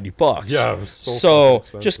about $90. Yeah, it was so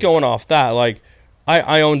just going off that, like,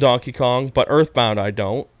 I own Donkey Kong, but Earthbound I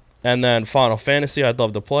don't. And then Final Fantasy I'd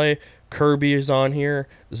love to play. Kirby is on here.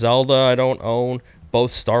 Zelda I don't own.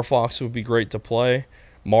 Both Star Fox would be great to play.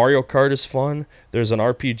 Mario Kart is fun. There's an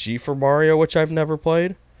RPG for Mario, which I've never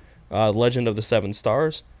played. Legend of the Seven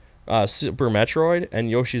Stars. Super Metroid. And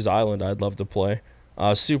Yoshi's Island I'd love to play.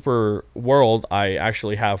 Super World I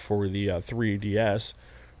actually have for the 3DS.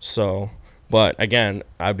 So, but again,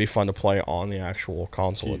 I'd be fun to play on the actual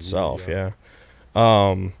console itself, yeah.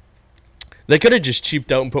 They could have just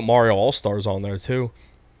cheaped out and put Mario All-Stars on there too,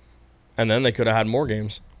 and then they could have had more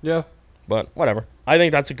games. Yeah, but whatever. I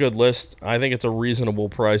think that's a good list. I think it's a reasonable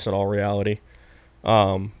price in all reality.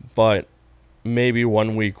 But maybe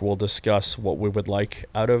one week we'll discuss what we would like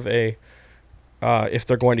out of a if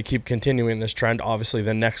they're going to keep continuing this trend. Obviously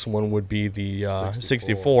the next one would be the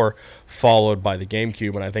 64 followed by the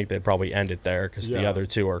GameCube, and I think they'd probably end it there because the other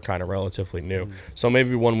two are kind of relatively new. So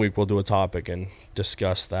maybe one week we'll do a topic and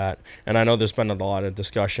discuss that. And I know there's been a lot of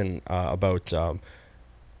discussion about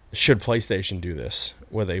should PlayStation do this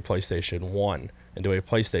with a PlayStation 1 and do a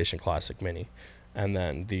PlayStation Classic Mini, and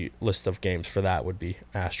then the list of games for that would be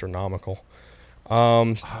astronomical.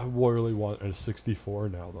 I really want a 64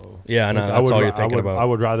 now, though. Yeah, I know. That's all you're thinking about. I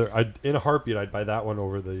would rather, in a heartbeat, I'd buy that one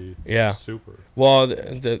over the Super. Well,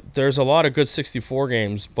 there's a lot of good 64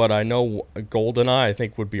 games, but I know GoldenEye, I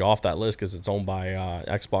think, would be off that list because it's owned by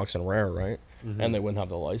Xbox and Rare, right? Mm-hmm. And they wouldn't have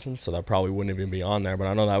the license, so that probably wouldn't even be on there. But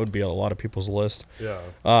I know that would be a lot of people's list. Yeah.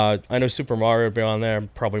 I know Super Mario would be on there,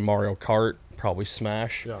 probably Mario Kart. Probably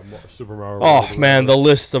Smash. Yeah, Super Mario. Oh man, the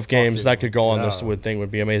list of games that could go on this thing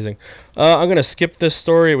would be amazing. I'm gonna skip this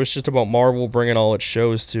story. It was just about Marvel bringing all its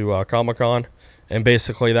shows to Comic-Con, and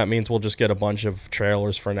basically that means we'll just get a bunch of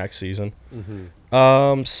trailers for next season.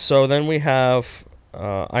 Mm-hmm. So then we have,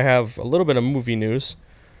 I have a little bit of movie news.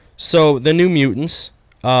 So the New Mutants,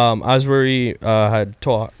 as we had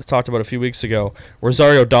talked about a few weeks ago,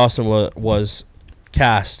 Rosario Dawson was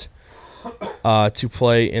cast to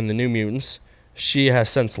play in the New Mutants. She has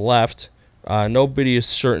since left. Nobody is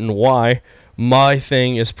certain why. My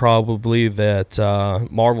thing is probably that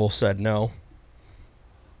Marvel said no.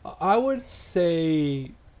 I would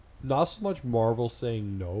say not so much Marvel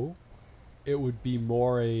saying no. It would be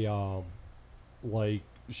more a like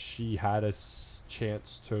she had a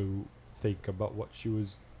chance to think about what she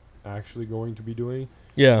was actually going to be doing.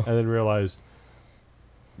 Yeah. And then realized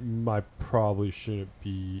I probably shouldn't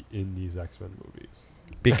be in these X-Men movies.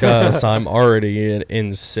 Because I'm already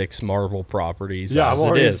in 6 Marvel properties. Yeah, as I'm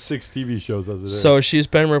already it in is. 6 TV shows as it is. So she's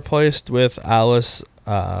been replaced with Alice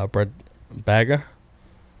Braga.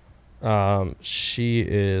 She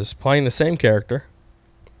is playing the same character.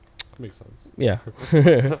 Makes sense. Yeah.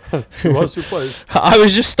 She was replaced. I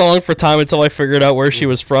was just stalling for time until I figured out where she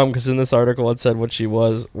was from, because in this article it said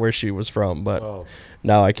where she was from, but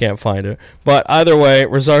now I can't find it. But either way,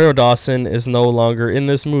 Rosario Dawson is no longer in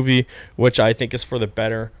this movie, which I think is for the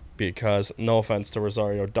better, because no offense to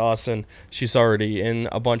Rosario Dawson, she's already in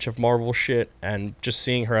a bunch of Marvel shit, and just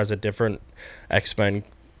seeing her as a different X-Men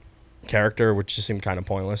character would just seem kind of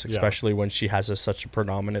pointless, especially when she has such a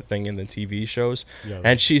predominant thing in the TV shows.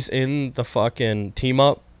 And she's in the fucking Team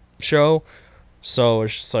Up show, so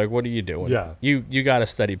it's just like, what are you doing? You got a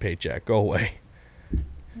steady paycheck, go away.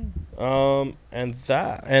 And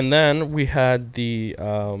then we had the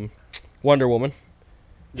Wonder Woman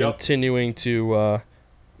continuing to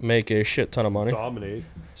make a shit ton of money, dominate.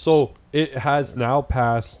 So it has now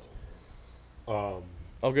passed oh,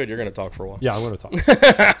 good. You're going to talk for a while. Yeah, I'm going to talk.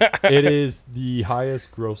 It is the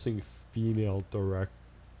highest grossing female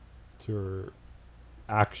director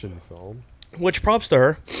action film. Which props to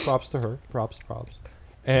her. Props to her. Props.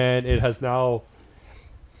 And it has now...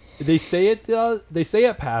 They say it does. They say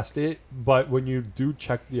it passed it, but when you do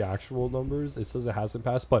check the actual numbers, it says it hasn't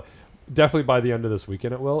passed. But definitely by the end of this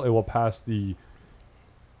weekend, it will. It will pass the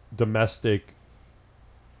domestic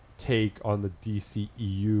take on the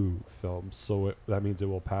DCEU film, so that means it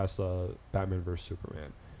will pass Batman vs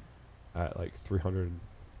Superman at like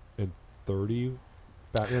 330.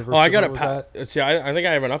 Batman vs. I got it. See, I think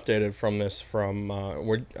I have an updated from this from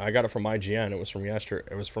where I got it from IGN. It was from yesterday.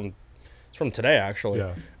 It's from today actually.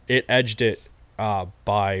 Yeah. It edged it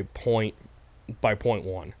by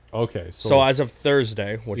 0.1. Okay. So as of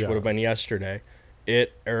Thursday, which would have been yesterday,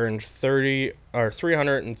 it earned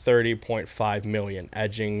 330.5 million,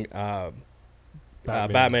 edging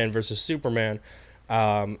Batman versus Superman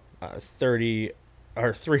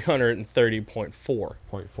 330.4.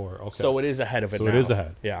 Okay. So it is ahead of it. So now. It is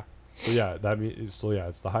ahead. Yeah. So that means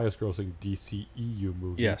it's the highest grossing DCEU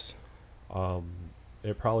movie. Yes.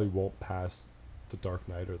 It probably won't pass The Dark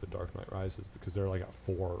Knight or The Dark Knight Rises because they're like at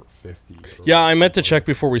 450. Yeah, I meant to check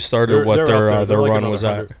before we started what their run was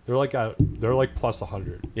at. They're like plus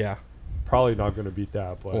 100. Yeah. Probably not going to beat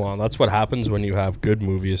that. But well, that's what happens when you have good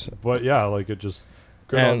movies. But yeah, like it just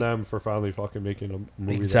good on them for finally fucking making a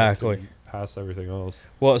movie that can pass everything else.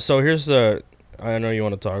 Well, so here's I know you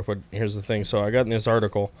want to talk, but here's the thing. So I got in this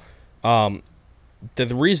article. The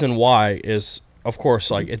reason why is, of course,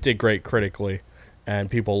 like it did great critically.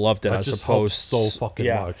 And people loved it as opposed so fucking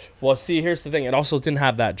much. Well, see, here's the thing. It also didn't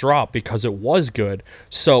have that drop because it was good.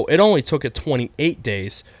 So it only took it 28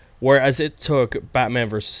 days, whereas it took Batman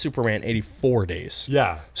vs. Superman 84 days.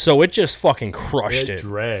 Yeah. So it just fucking crushed it. It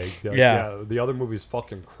dragged. Like, yeah. The other movies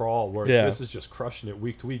fucking crawl, whereas this is just crushing it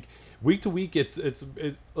week to week. Week to week, it's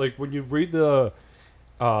like when you read the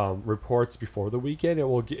reports before the weekend,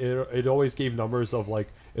 it always gave numbers of like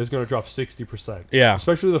it's going to drop 60%. Yeah.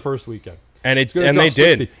 Especially the first weekend. And they 60.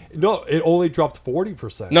 Did. No, it only dropped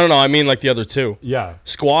 40%. No, I mean like the other two. Yeah.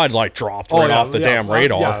 Squad like dropped off the damn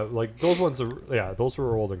radar. Yeah, like those ones those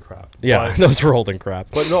were old and crap. Yeah, those were old and crap.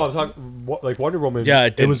 But no, I'm talking like Wonder Woman. Yeah,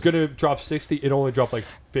 it was going to drop 60. It only dropped like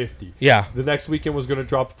 50. Yeah. The next weekend was going to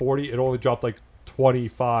drop 40. It only dropped like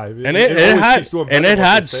 25. And it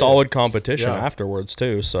had solid competition afterwards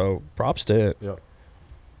too. So props to it. Yeah.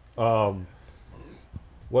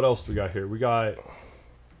 What else do we got here? We got.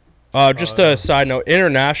 Just a side note,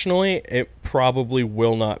 internationally, it probably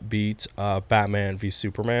will not beat Batman v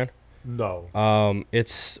Superman. No.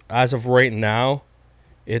 It's as of right now,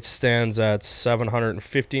 it stands at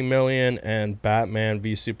 750 million, and Batman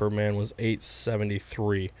v Superman was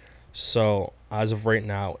 873. So as of right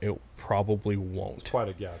now, it probably won't. It's quite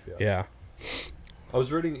a gap, yeah. Yeah. I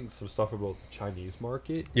was reading some stuff about the Chinese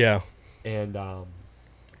market. Yeah. And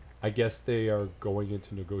I guess they are going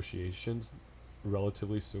into negotiations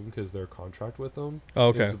relatively soon because their contract with them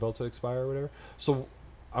is about to expire or whatever. So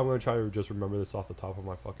I'm going to try to just remember this off the top of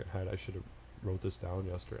my fucking head. I should have wrote this down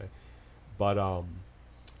yesterday. But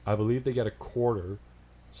I believe they get a quarter.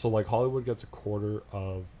 So like Hollywood gets a quarter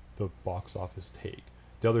of the box office take.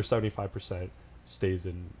 The other 75% stays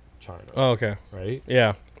in China. Oh, okay. Right?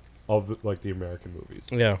 Yeah. Of like the American movies.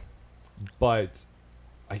 Yeah. But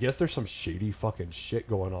I guess there's some shady fucking shit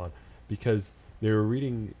going on because they were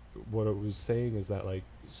reading what it was saying is that like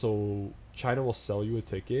so China will sell you a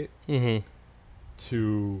ticket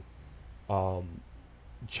to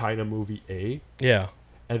China movie A. Yeah.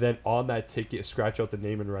 And then on that ticket scratch out the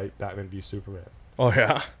name and write Batman v Superman. Oh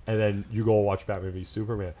yeah. And then you go watch Batman v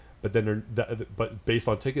Superman. But then but based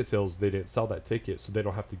on ticket sales they didn't sell that ticket so they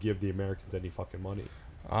don't have to give the Americans any fucking money.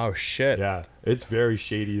 Oh shit. Yeah, it's very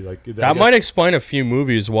shady. Like that might explain a few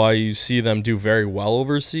movies why you see them do very well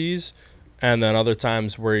overseas, and then other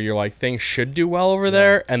times where you're like things should do well over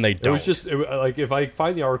there and they don't. It was just like if I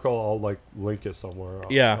find the article, I'll like link it somewhere.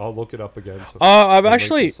 I'll look it up again. I've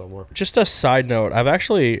actually just a side note.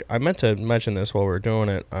 I meant to mention this while we were doing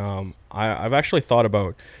it. I've actually thought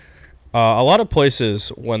about. A lot of places,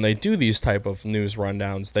 when they do these type of news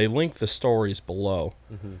rundowns, they link the stories below.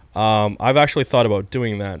 I've actually thought about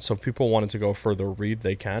doing that, so if people wanted to go further read,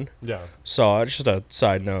 they can. Yeah. So it's just a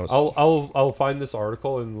side note. I'll find this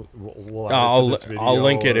article and we'll add it to this video. I'll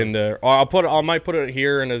link it in there. Or I might put it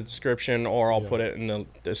here in the description, or I'll put it in the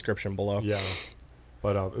description below. Yeah.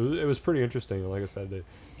 But it was pretty interesting. Like I said,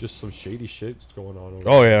 just some shady shit's going on. Over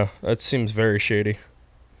there. Yeah, that seems very shady.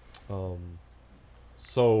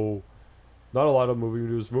 So. Not a lot of movie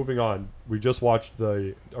news. Moving on, we just watched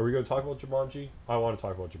the. Are we going to talk about Jumanji? I want to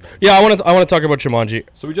talk about Jumanji. Yeah, I want to talk about Jumanji.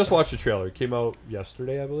 So we just watched the trailer. It came out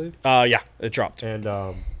yesterday, I believe. Yeah, it dropped. And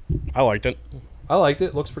I liked it.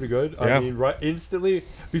 Looks pretty good. Yeah. I mean, right instantly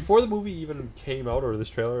before the movie even came out or this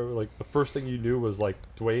trailer, like the first thing you knew was like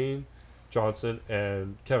Dwayne Johnson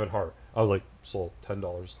and Kevin Hart. I was like, sold $10.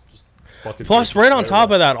 Just fucking. Plus, right on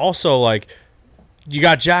top of that, also like. You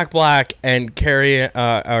got Jack Black and Karen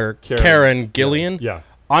Gillian. Yeah.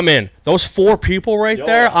 I'm in. Those four people right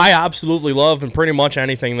there, I absolutely love in pretty much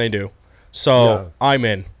anything they do. So I'm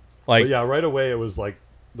in. Like, but right away it was like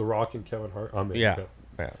The Rock and Kevin Hart. I'm in. Yeah.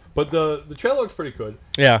 But the trailer looks pretty good.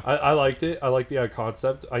 Yeah. I liked it. I liked the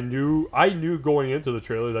concept. I knew going into the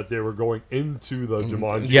trailer that they were going into the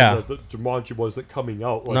Jumanji. Yeah. That the Jumanji wasn't coming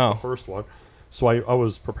out like the first one. So I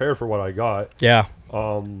was prepared for what I got. Yeah.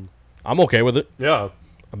 I'm okay with it. Yeah.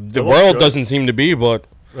 The world doesn't seem to be, but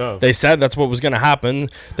they said that's what was going to happen.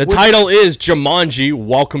 The title is Jumanji,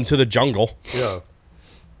 Welcome to the Jungle. Yeah.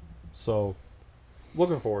 So,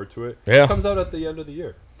 looking forward to it. Yeah. It comes out at the end of the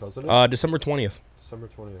year, doesn't it? December 20th. December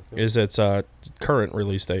 20th. Yeah. Is its current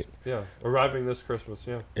release date. Yeah. Arriving this Christmas,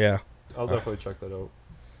 yeah. Yeah. I'll definitely check that out.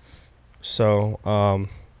 So,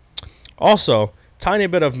 also... tiny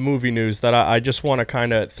bit of movie news that I just want to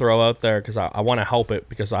kind of throw out there because I want to help it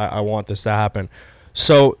because I want this to happen.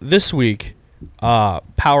 So this week,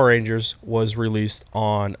 Power Rangers was released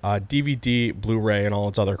on DVD, Blu-ray, and all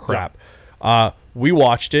its other crap. Yeah. We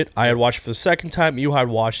watched it. I had watched it for the second time. You had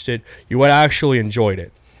watched it. You had actually enjoyed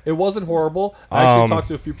it. It wasn't horrible. I actually talked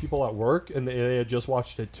to a few people at work, and they had just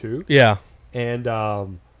watched it too. Yeah. And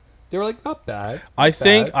they were like, not bad. I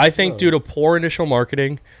think due to poor initial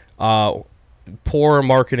marketing, poor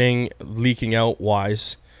marketing leaking out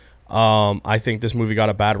wise, I think this movie got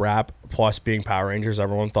a bad rap. Plus, being Power Rangers,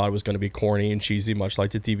 everyone thought it was going to be corny and cheesy, much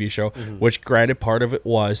like the TV show, which granted part of it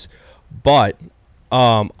was. But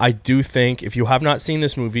I do think if you have not seen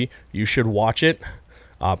this movie, you should watch it,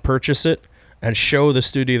 purchase it, and show the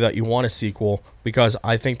studio that you want a sequel, because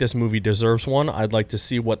I think this movie deserves one. I'd like to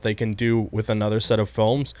see what they can do with another set of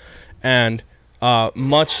films. And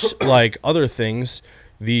much like other things,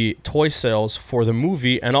 the toy sales for the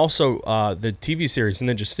movie and also the TV series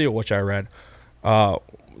Ninja Steel, which I read,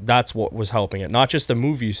 that's what was helping it. Not just the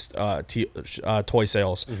movie's toy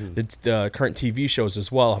sales. The current TV shows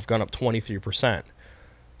as well have gone up 23%.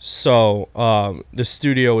 So the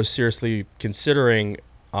studio is seriously considering,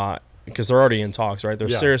 because they're already in talks, right? They're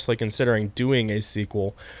seriously considering doing a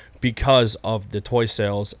sequel because of the toy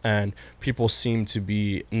sales, and people seem to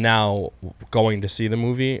be now going to see the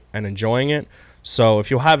movie and enjoying it. So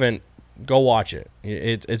if you haven't, go watch it.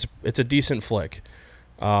 It's a decent flick.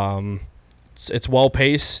 It's well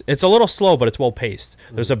paced. It's a little slow, but it's well paced.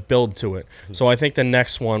 There's a build to it. So I think the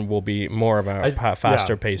next one will be more of a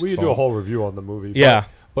faster paced. We can do a whole review on the movie. Yeah,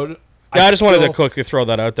 but I just wanted to quickly throw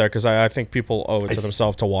that out there because I think people owe it to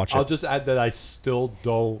themselves to watch it. I'll just add that I still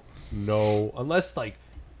don't know, unless like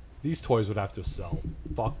these toys would have to sell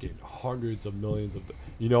fucking hundreds of millions of,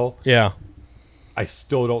 Yeah. I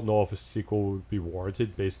still don't know if a sequel would be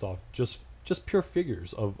warranted based off just pure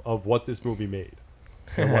figures of what this movie made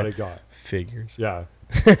and what it got. Figures. Yeah.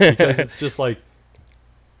 Because it's just like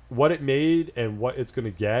what it made and what it's going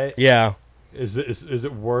to get. Yeah. Is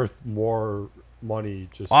it worth more money?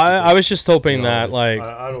 I was just hoping that I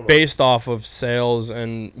don't know. based off of sales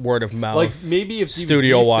and word of mouth, like maybe if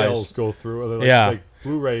studio wise sales go through, like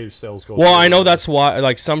Blu-ray sales go. Well, I know that's why.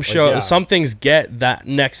 Like some things get that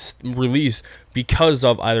next release because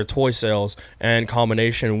of either toy sales and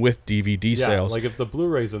combination with DVD sales. Like if the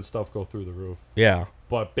Blu-rays and stuff go through the roof. Yeah.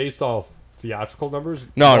 But based off theatrical numbers,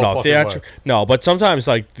 no theatrical. No, but sometimes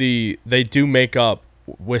like they do make up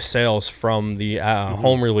with sales from the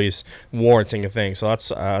home release warranting a thing. So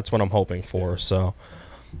that's what I'm hoping for. So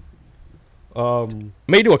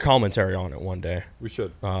may do a commentary on it one day. We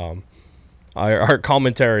should. Our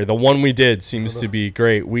commentary, the one we did, seems to be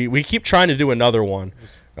great. We keep trying to do another one.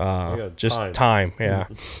 Just time. Yeah.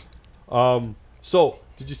 So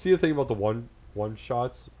did you see the thing about the one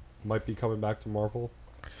shots might be coming back to Marvel?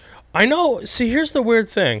 I know. See, here's the weird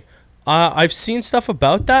thing. I've seen stuff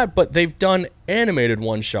about that, but they've done animated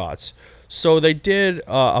one shots. So they did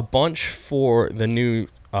a bunch for the new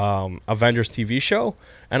Avengers TV show,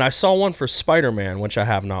 and I saw one for Spider-Man, which I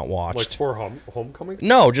have not watched. Like for Homecoming?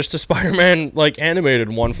 No, just a Spider-Man like animated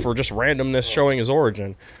one for just randomness showing his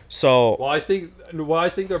origin. So what I think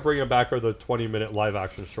they're bringing back are the 20-minute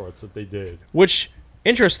live-action shorts that they did. Which,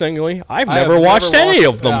 interestingly, I've never watched any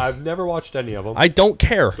of them. Yeah, I've never watched any of them. I don't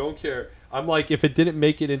care. Don't care. I'm like, if it didn't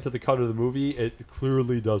make it into the cut of the movie, it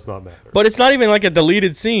clearly does not matter. But it's not even like a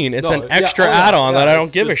deleted scene. It's an extra add-on that I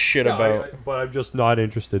don't give a shit about. But I'm just not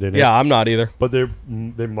interested in it. Yeah, I'm not either. But they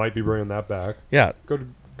might be bringing that back. Yeah. Good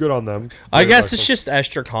on them. I guess it's just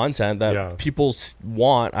extra content that people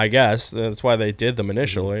want, I guess. That's why they did them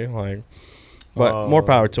initially. But more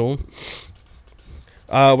power to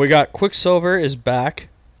them. We got Quicksilver is back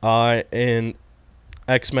in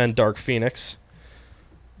X-Men Dark Phoenix,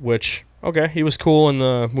 which... Okay, he was cool in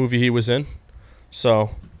the movie he was in.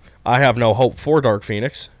 So, I have no hope for Dark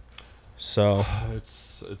Phoenix. So,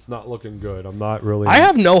 it's not looking good. I'm not really... I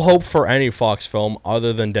have no hope for any Fox film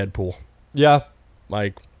other than Deadpool. Yeah.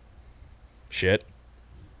 Like, shit.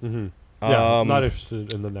 Mm-hmm. Yeah, I'm not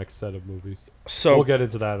interested in the next set of movies. So we'll get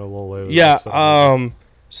into that a little later. Yeah,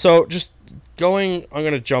 so just I'm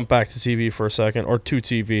going to jump back to TV for a second, or to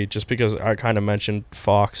TV, just because I kind of mentioned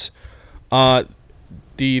Fox.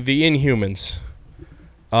 The Inhumans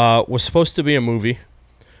was supposed to be a movie,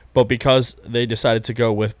 but because they decided to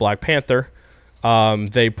go with Black Panther,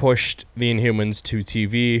 they pushed the Inhumans to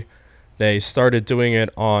TV. They started doing it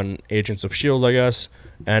on Agents of S.H.I.E.L.D., I guess,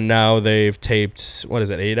 and now they've taped,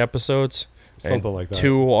 8 episodes? Something like that.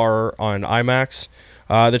 2 are on IMAX.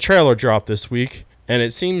 The trailer dropped this week, and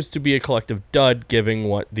it seems to be a collective dud, given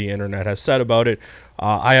what the internet has said about it.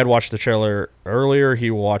 I had watched the trailer earlier.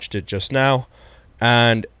 He watched it just now.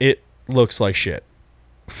 And it looks like shit.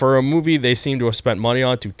 For a movie they seem to have spent money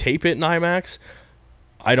on to tape it in IMAX,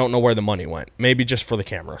 I don't know where the money went. Maybe just for the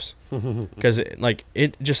cameras. Because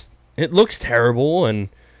it looks terrible, and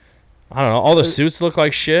I don't know, all the suits look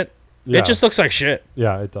like shit. Yeah. It just looks like shit.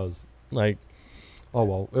 Yeah, it does. Like, oh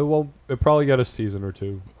well, it'll probably get a season or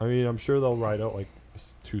 2. I mean, I'm sure they'll write out like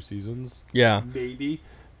 2 seasons. Yeah. Maybe.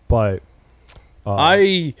 But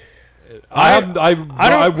I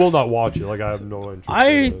will not watch it. Like, I have no interest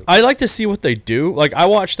in it. I like to see what they do. Like, I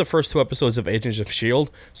watched the first 2 episodes of Agents of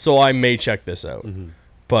S.H.I.E.L.D., so I may check this out. Mm-hmm.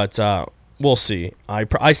 But we'll see.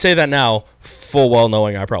 I say that now, full well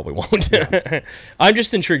knowing I probably won't. Yeah. I'm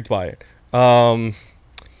just intrigued by it.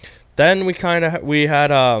 Then we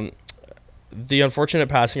had the unfortunate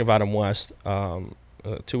passing of Adam West 2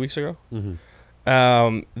 weeks ago. Mm-hmm.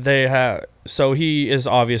 So he is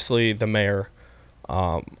obviously the mayor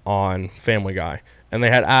on Family Guy, and they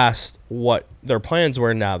had asked what their plans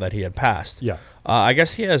were now that he had passed. Yeah. I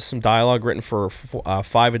guess he has some dialogue written for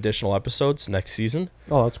 5 additional episodes next season.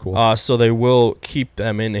 Oh, that's cool. So they will keep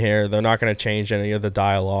them in here. They're not going to change any of the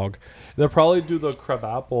dialogue. They'll probably do the crab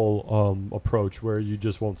apple approach where you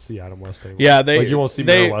just won't see Adam West anymore. Yeah, you won't see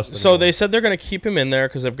Mayor West anymore. So they said they're going to keep him in there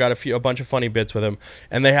because they've got a bunch of funny bits with him,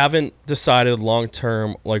 and they haven't decided long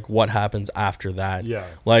term like what happens after that. Yeah.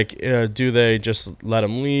 Like, do they just let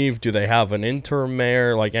him leave? Do they have an interim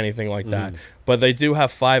mayor? Like anything like that. But they do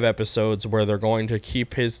have 5 episodes where they're going to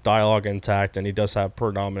keep his dialogue intact, and he does have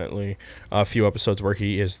predominantly a few episodes where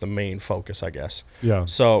he is the main focus, I guess. Yeah.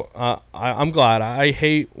 So I'm glad. I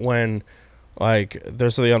hate when like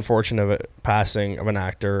there's the unfortunate passing of an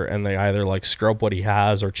actor, and they either like screw up what he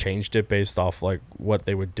has or changed it based off like what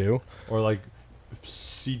they would do, or like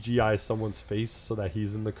CGI someone's face so that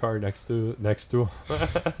he's in the car next to him.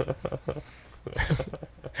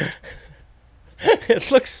 It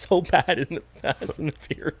looks so bad in the Fast and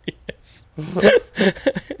the Furious.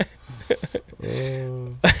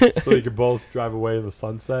 So they can both drive away in the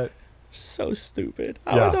sunset. So stupid.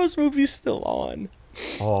 How are those movies still on?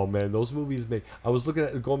 Oh man, those movies make. I was looking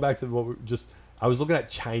at going back to I was looking at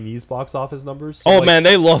Chinese box office numbers. So like, man,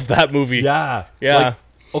 they love that movie. Yeah. Yeah. Like,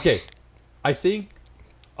 okay, I think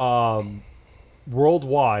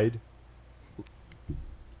worldwide,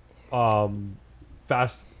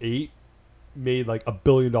 Fast 8 made like $1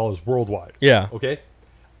 billion worldwide. Yeah. Okay.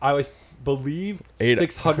 I believe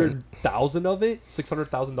 600,000 of it,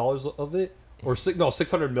 $600,000 of it, or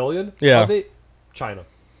 600 million of it, China.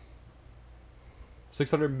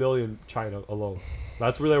 600 million China alone.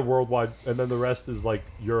 That's where they're worldwide, and then the rest is like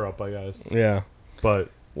Europe, I guess. Yeah. But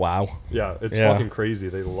wow. Yeah, it's fucking crazy.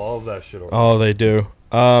 They love that shit. Oh, they do.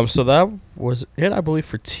 So that was it, I believe,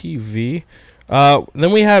 for TV.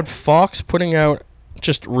 Then we had Fox putting out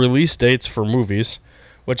just release dates for movies,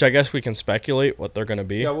 which I guess we can speculate what they're going to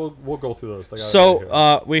be. Yeah, we'll go through those.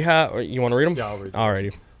 So we have. You want to read them? Yeah, I'll read them.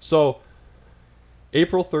 Alrighty. So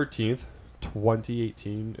April 13th,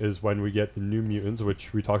 2018 is when we get the New Mutants,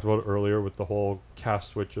 which we talked about earlier with the whole cast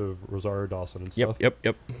switch of Rosario Dawson and stuff.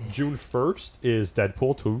 Yep. June 1st is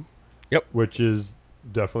Deadpool 2. Yep. Which is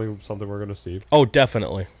definitely something we're going to see. Oh,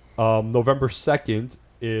 definitely. November 2nd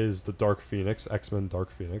is the Dark Phoenix, X-Men Dark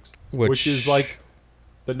Phoenix, which is like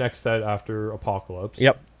the next set after Apocalypse.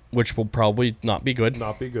 Yep. Which will probably not be good.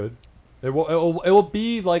 Not be good. It will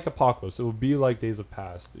be like Apocalypse. It will be like Days of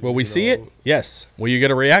Past. Will we see it? Yes. Will you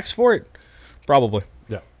get a reacts for it? Probably.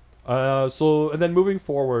 Yeah. And then moving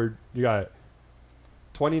forward, you got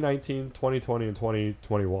 2019, 2020, and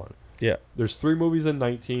 2021. Yeah. There's 3 movies in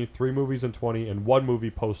 19, 3 movies in 20, and 1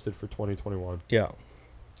 movie posted for 2021. Yeah.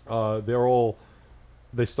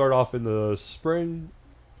 They start off in the spring.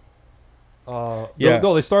 No,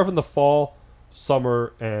 they start off in the fall,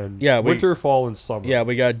 summer, and winter, fall, and summer. Yeah,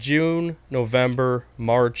 we got June, November,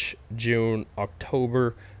 March, June,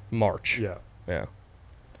 October, March. Yeah.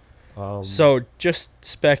 So just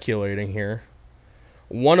speculating here,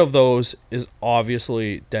 one of those is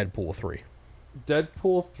obviously Deadpool 3.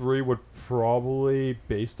 Deadpool 3 would probably,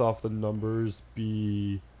 based off the numbers,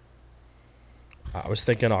 be... I was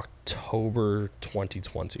thinking October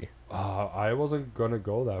 2020. I wasn't going to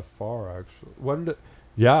go that far, actually.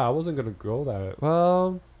 I wasn't going to go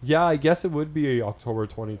that... yeah, I guess it would be October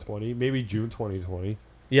 2020, maybe June 2020.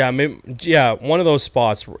 Yeah, one of those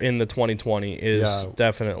spots in the 2020 is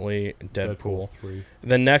definitely Deadpool 3.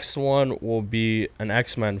 The next one will be an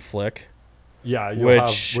X-Men flick. Yeah,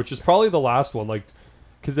 which is probably the last one, like,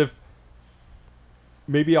 because if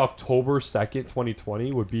maybe October 2nd,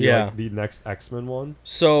 2020 would be like the next X-Men one.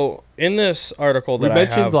 So in this article that we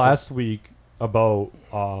mentioned last week about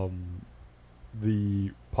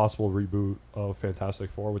the possible reboot of Fantastic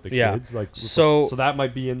Four with the kids, like so that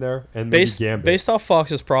might be in there, and maybe Gambit. Based off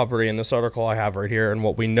Fox's property in this article I have right here, and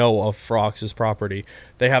what we know of Fox's property,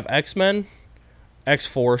 they have X-Men,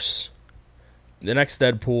 X-Force, the next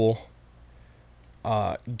Deadpool,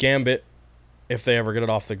 Gambit, if they ever get it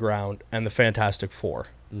off the ground, and the Fantastic Four.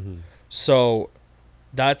 Mm-hmm. So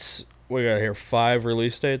that's, we got here 5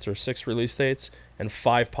 release dates or 6 release dates and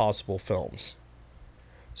 5 possible films.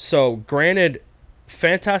 So granted,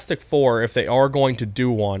 Fantastic Four, if they are going to do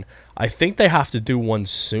one, I think they have to do one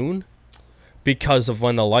soon because of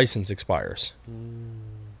when the license expires.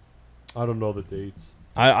 I don't know the dates.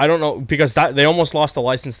 I don't know, because they almost lost the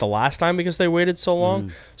license the last time because they waited so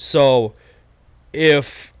long. So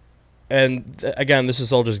again, this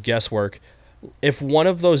is all just guesswork. If one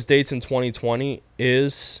of those dates in 2020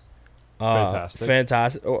 is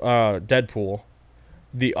Deadpool,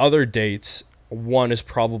 the other dates, one is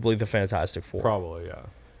probably the Fantastic Four. Probably, yeah.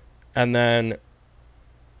 And then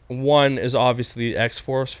one is obviously the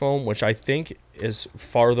X-Force film, which I think is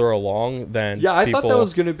farther along than I thought that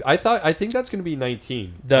was gonna be. I think that's gonna be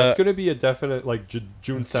 19. That's gonna be a definite like June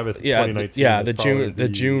 7th, 2019. The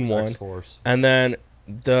June one. X-Force. And then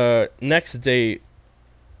the next date,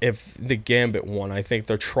 if the Gambit one, I think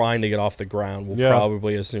they're trying to get off the ground. Will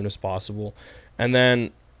probably as soon as possible. And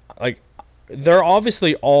then, like, they're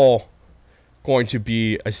obviously all going to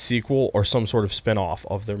be a sequel or some sort of spin-off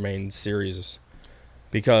of their main series,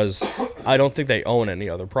 because I don't think they own any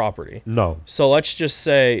other property. No. So let's just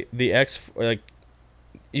say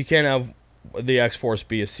you can't have the X-Force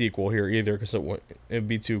be a sequel here either, because it'd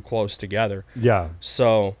be too close together. Yeah.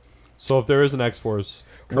 So if there is an X-Force,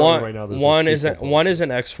 one is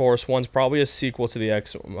an X-Force. One's probably a sequel to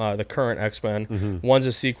the current X-Men. Mm-hmm. One's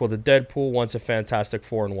a sequel to Deadpool. One's a Fantastic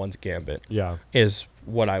Four, and one's Gambit. Yeah. Is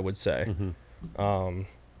what I would say. Mm-hmm.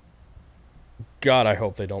 God, I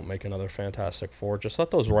hope they don't make another Fantastic Four. Just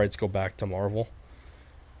let those rights go back to Marvel.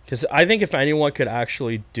 Because I think if anyone could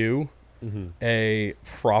actually do a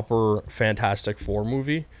proper Fantastic Four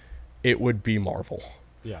movie, it would be Marvel.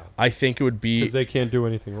 Yeah. I think it would be... Because they can't do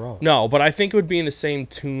anything wrong. No, but I think it would be in the same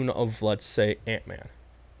tune of, let's say, Ant-Man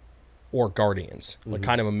or Guardians. Like,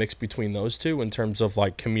 kind of a mix between those two in terms of,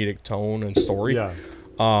 like, comedic tone and story. Yeah.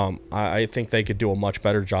 I think they could do a much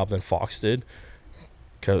better job than Fox did.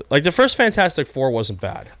 Cause, like, the first Fantastic Four wasn't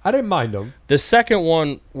bad. I didn't mind them. The second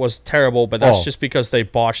one was terrible, but that's just because they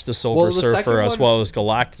botched the Silver Surfer as well as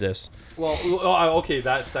Galactus. Well, okay,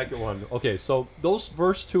 that second one. Okay, so those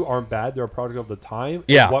first two aren't bad. They're a product of the time.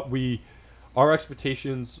 Yeah. Our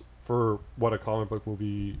expectations for what a comic book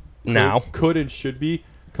movie could and should be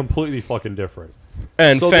completely fucking different.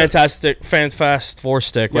 And so Fast Four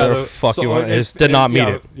Stick, whatever the fuck you want, did not meet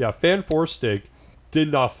it. Yeah, Fan Four Stick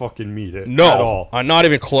did not fucking meet it. No, at all. Not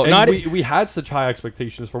even close. We had such high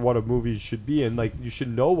expectations for what a movie should be, and like you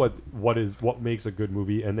should know what makes a good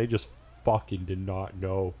movie, and they just fucking did not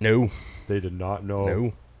know. No, they did not know.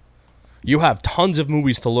 No. You have tons of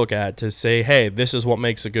movies to look at to say, hey, this is what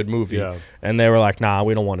makes a good movie. Yeah. And they were like, nah,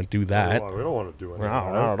 we don't want to do that. We don't want to do it. No,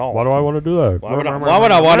 not at all. Why do I want to do that? Why would I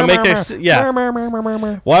want to make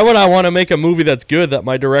Why would I want to make a movie that's good that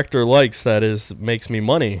my director likes makes me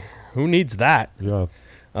money? Who needs that? Yeah.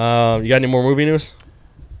 You got any more movie news?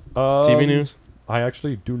 TV news? I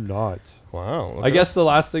actually do not. Wow. Okay. I guess the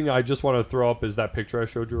last thing I just want to throw up is that picture I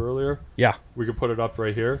showed you earlier. Yeah. We could put it up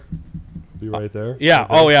right here. Be right there. Yeah. Right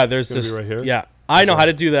there. Oh, yeah. There's this. Right here. Yeah. I know how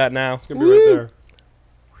to do that now. It's going to be right there.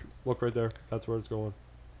 Look right there. That's where it's going.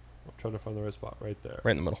 I'm trying to find the right spot. Right there.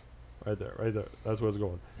 Right in the middle. Right there. Right there. That's where it's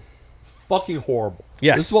going. Fucking horrible.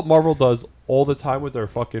 Yes. This is what Marvel does all the time with their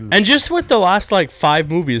fucking... And just with the last, 5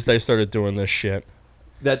 movies, they started doing this shit.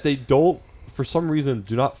 That they don't, for some reason,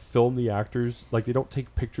 do not film the actors. Like, they don't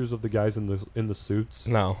take pictures of the guys in the suits.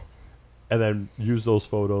 No. And then use those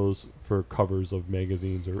photos for covers of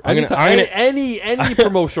magazines or any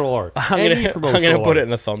promotional art. I'm gonna put it in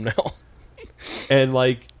the thumbnail. And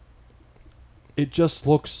it just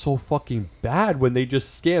looks so fucking bad when they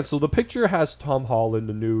just scan. So the picture has Tom Holland,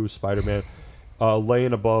 the new Spider-Man,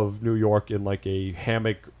 laying above New York in a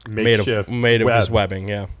hammock makeshift made of his webbing,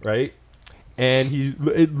 yeah. Right? And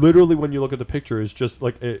it literally, when you look at the picture, is just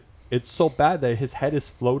it's so bad that his head is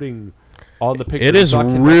floating on the picture. It is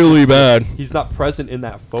really bad. He's not present in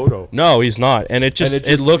that photo. No, he's not, and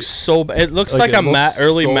it looks so. It looks like a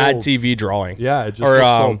early Mad TV drawing. Yeah, it just looks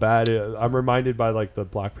so bad. I'm reminded by the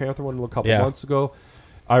Black Panther one a couple months ago.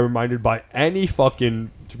 I'm reminded by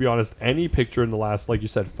to be honest, any picture in the last, like you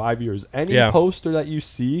said, 5 years. Any poster that you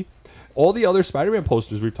see, all the other Spider-Man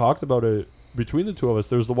posters, we've talked about it between the two of us.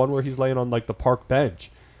 There's the one where he's laying on the park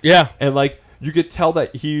bench. Yeah, and you could tell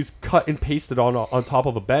that he's cut and pasted on top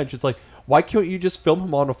of a bench. It's why can't you just film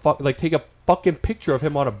him on take a fucking picture of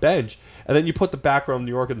him on a bench, and then you put the background of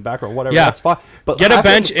New York in the background, whatever. Yeah, that's fine. But get a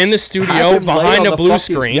bench in the studio behind a blue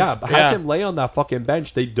screen. Yeah, have him lay on that fucking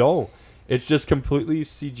bench. They don't. It's just completely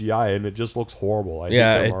CGI, and it just looks horrible.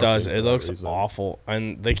 It does. It looks awful,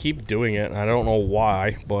 and they keep doing it. I don't know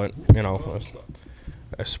why, but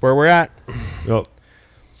that's where we're at. Yep.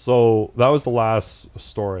 So that was the last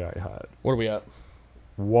story I had. What are we at?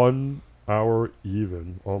 1 hour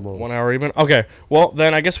even, almost. 1 hour even? Okay. Well,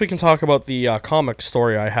 then I guess we can talk about the comic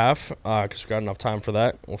story I have, because we've got enough time for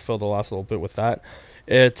that. We'll fill the last little bit with that.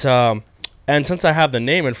 And since I have the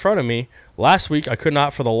name in front of me, last week I could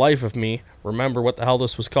not for the life of me remember what the hell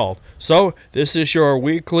this was called. So this is your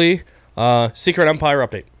weekly Secret Empire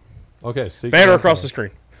update. Okay. Banner across the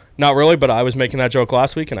screen. Not really, but I was making that joke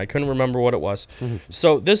last week, and I couldn't remember what it was.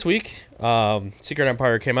 So this week, Secret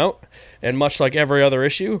Empire came out, and much like every other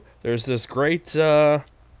issue, there's this great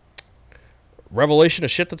revelation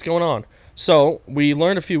of shit that's going on. So we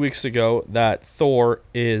learned a few weeks ago that Thor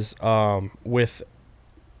is with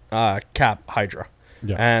Cap Hydra,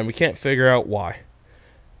 and we can't figure out why.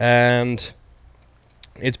 And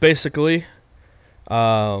it's basically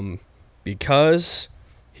because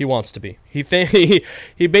he wants to be.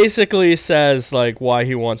 He basically says like why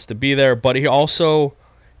he wants to be there, but he also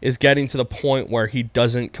is getting to the point where he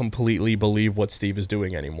doesn't completely believe what Steve is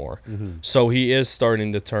doing anymore. Mm-hmm. So he is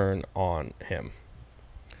starting to turn on him.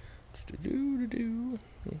 Pretty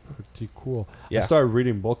cool. Yeah. I started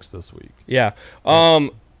reading books this week. Yeah.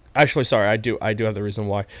 Actually, sorry, I do have the reason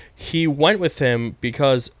why. He went with him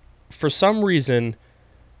because for some reason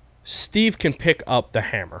Steve can pick up the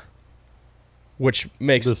hammer, which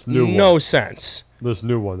makes no sense. This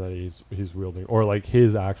new one that he's wielding, or like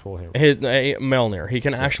his actual hammer. His Mjolnir. He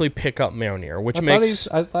can actually pick up Mjolnir, which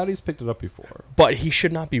I thought he's picked it up before. But he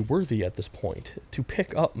should not be worthy at this point to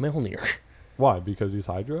pick up Mjolnir. Why? Because he's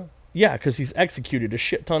Hydra? Yeah, because he's executed a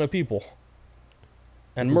shit ton of people.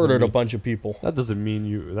 And murdered a bunch of people. That doesn't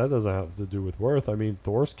mean that doesn't have to do with worth. I mean,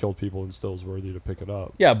 Thor's killed people and still is worthy to pick it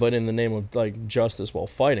up. Yeah, but in the name of like justice while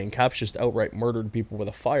fighting, Cap's just outright murdered people with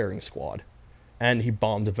a firing squad. And he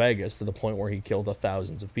bombed Vegas to the point where he killed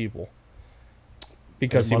thousands of people.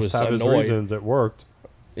 Because he was annoyed. His reasons it worked.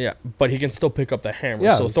 Yeah, but he can still pick up the hammer.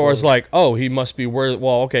 Yeah, so Thor's like, oh, he must be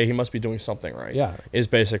well, okay, he must be doing something right. Yeah. Is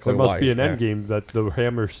basically why. There must be an end game that the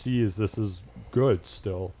hammer sees this is good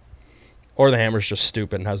still. Or the hammer's just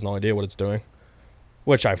stupid and has no idea what it's doing.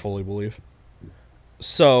 Which I fully believe.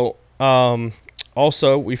 So,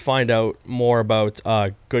 also, we find out more about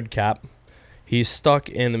Good Cap. He's stuck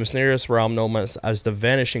in the mysterious realm known as the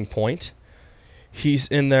Vanishing Point. He's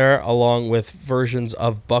in there along with versions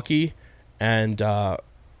of Bucky and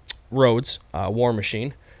Rhodes, War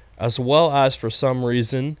Machine, as well as, for some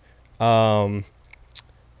reason, Red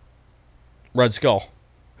Skull,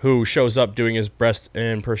 who shows up doing his best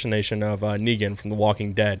impersonation of Negan from The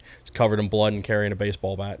Walking Dead. He's covered in blood and carrying a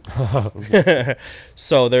baseball bat.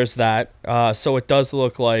 So there's that. So it does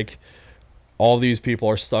look like all these people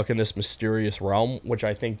are stuck in this mysterious realm, which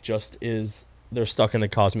I think just is they're stuck in the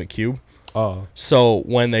cosmic cube. Oh. So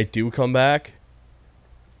when they do come back,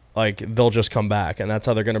 like they'll just come back, and that's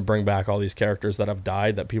how they're going to bring back all these characters that have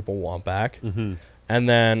died that people want back. Mm-hmm. And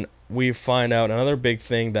then we find out another big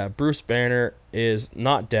thing that Bruce Banner is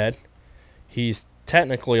not dead. He's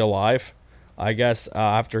technically alive. I guess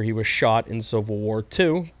after he was shot in Civil War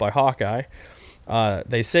II by Hawkeye,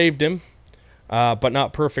 they saved him. But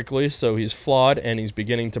not perfectly, so he's flawed, and he's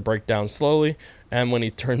beginning to break down slowly. And when he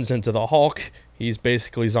turns into the Hulk, he's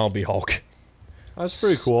basically Zombie Hulk. That's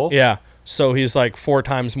pretty cool. Yeah, so he's like 4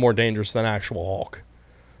 times more dangerous than actual Hulk.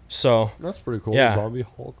 So that's pretty cool. Yeah, Zombie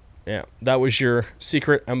Hulk. Yeah, that was your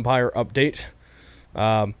Secret Empire update.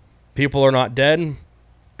 People are not dead,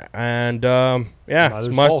 and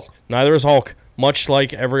neither is Hulk. Much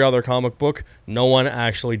like every other comic book, no one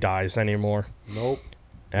actually dies anymore. Nope.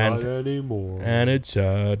 Not anymore. And it's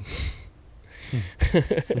sad.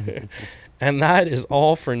 And that is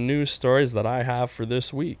all for news stories that I have for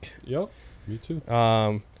this week. Yep, me too.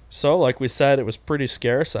 So, like we said, it was pretty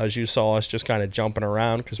scarce, as you saw us just kind of jumping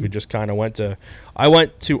around, because we just kind of I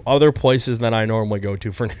went to other places than I normally go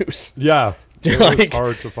to for news. Yeah. It's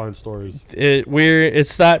hard to find stories.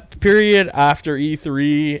 It's that period after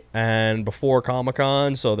E3 and before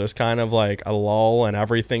Comic-Con, so there's kind of like a lull and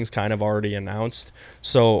everything's kind of already announced.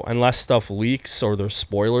 So unless stuff leaks or there's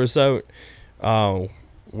spoilers out,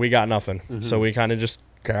 we got nothing. Mm-hmm. So we kind of just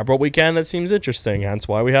grab what we can that seems interesting. Hence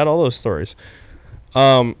why we had all those stories.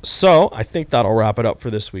 So I think that'll wrap it up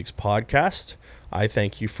for this week's podcast. I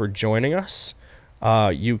thank you for joining us.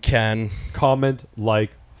 You can comment,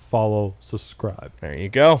 like, follow, subscribe. There you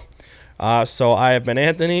go. So I have been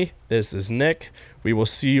Anthony. This is Nick. We will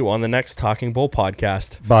see you on the next Talking Bull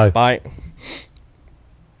podcast. Bye. Bye.